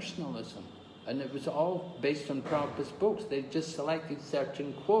impersonalism. And it was all based on Prabhupada's books. They just selected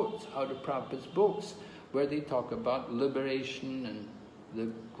certain quotes out of Prabhupada's books where they talk about liberation and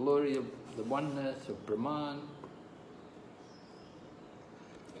the glory of the oneness of Brahman.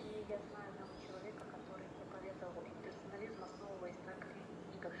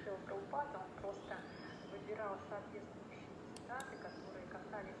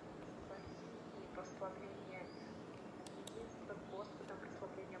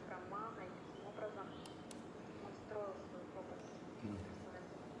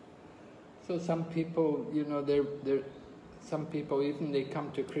 So some people, you know, some people, even they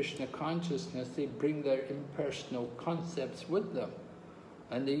come to Krishna consciousness, they bring their impersonal concepts with them.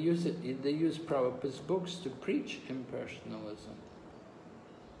 And they use Prabhupada's books to preach impersonalism.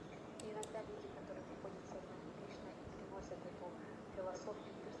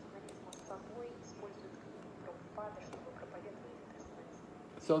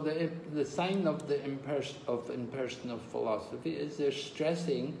 So the sign of the impersonal philosophy is they're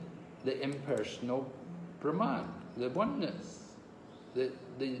stressing the impersonal Brahman, the oneness,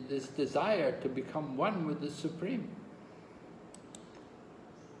 this desire to become one with the Supreme.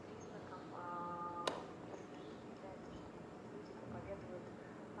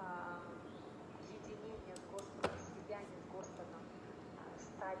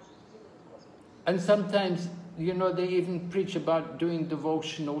 And sometimes, you know, they even preach about doing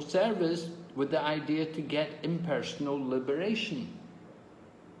devotional service with the idea to get impersonal liberation.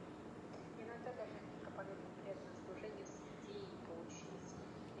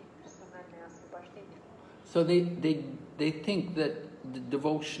 So they think that the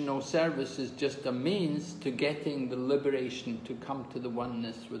devotional service is just a means to getting the liberation to come to the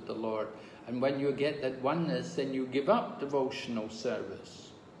oneness with the Lord. And when you get that oneness, then you give up devotional service.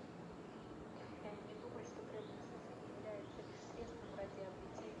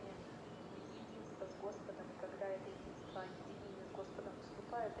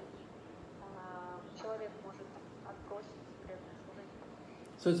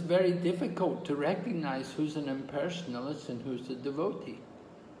 So it's very difficult to recognize who's an impersonalist and who's a devotee.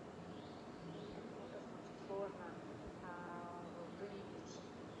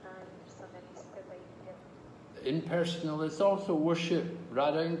 Impersonalists also worship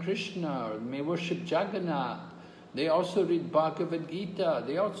Radha and Krishna, or may worship Jagannath. They also read Bhagavad Gita.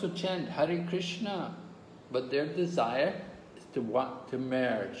 They also chant Hare Krishna. But their desire is to want to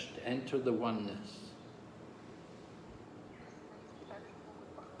merge, to enter the oneness.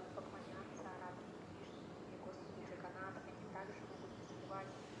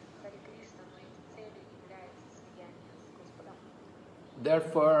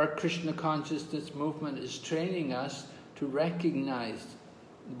 Therefore, our Krishna consciousness movement is training us to recognize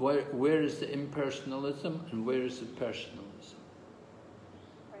where is the impersonalism and where is the personalism.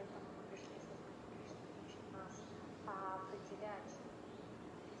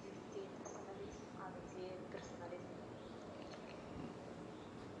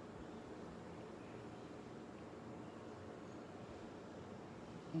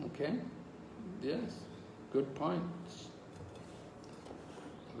 Okay, yes, good points.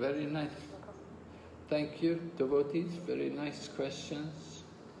 Very nice. Thank you, devotees. Very nice questions.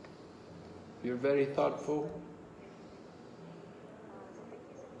 You're very thoughtful.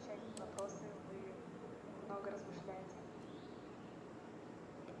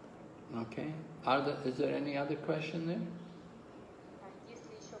 Okay. Is there any other question there?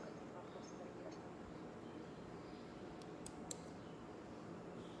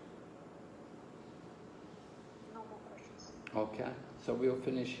 Okay. So we'll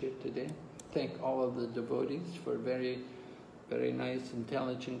finish here today. Thank all of the devotees for very, very nice,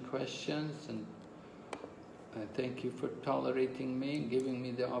 intelligent questions, and thank you for tolerating me and giving me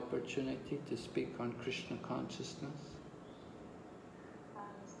the opportunity to speak on Krishna consciousness.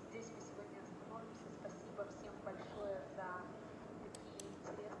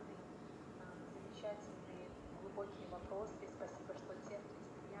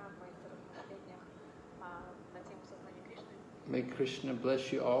 May Krishna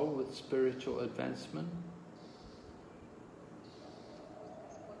bless you all with spiritual advancement.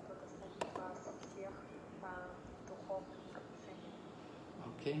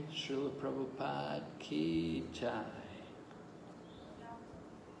 Okay, Srila Prabhupada ki jai.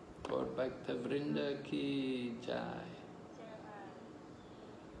 Gaur Bhakta Vrinda ki jai.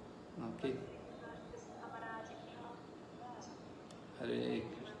 Okay. Hare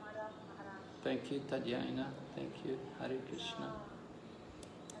Krishna. Thank you, Tadyayana. Thank you, Hare Krishna.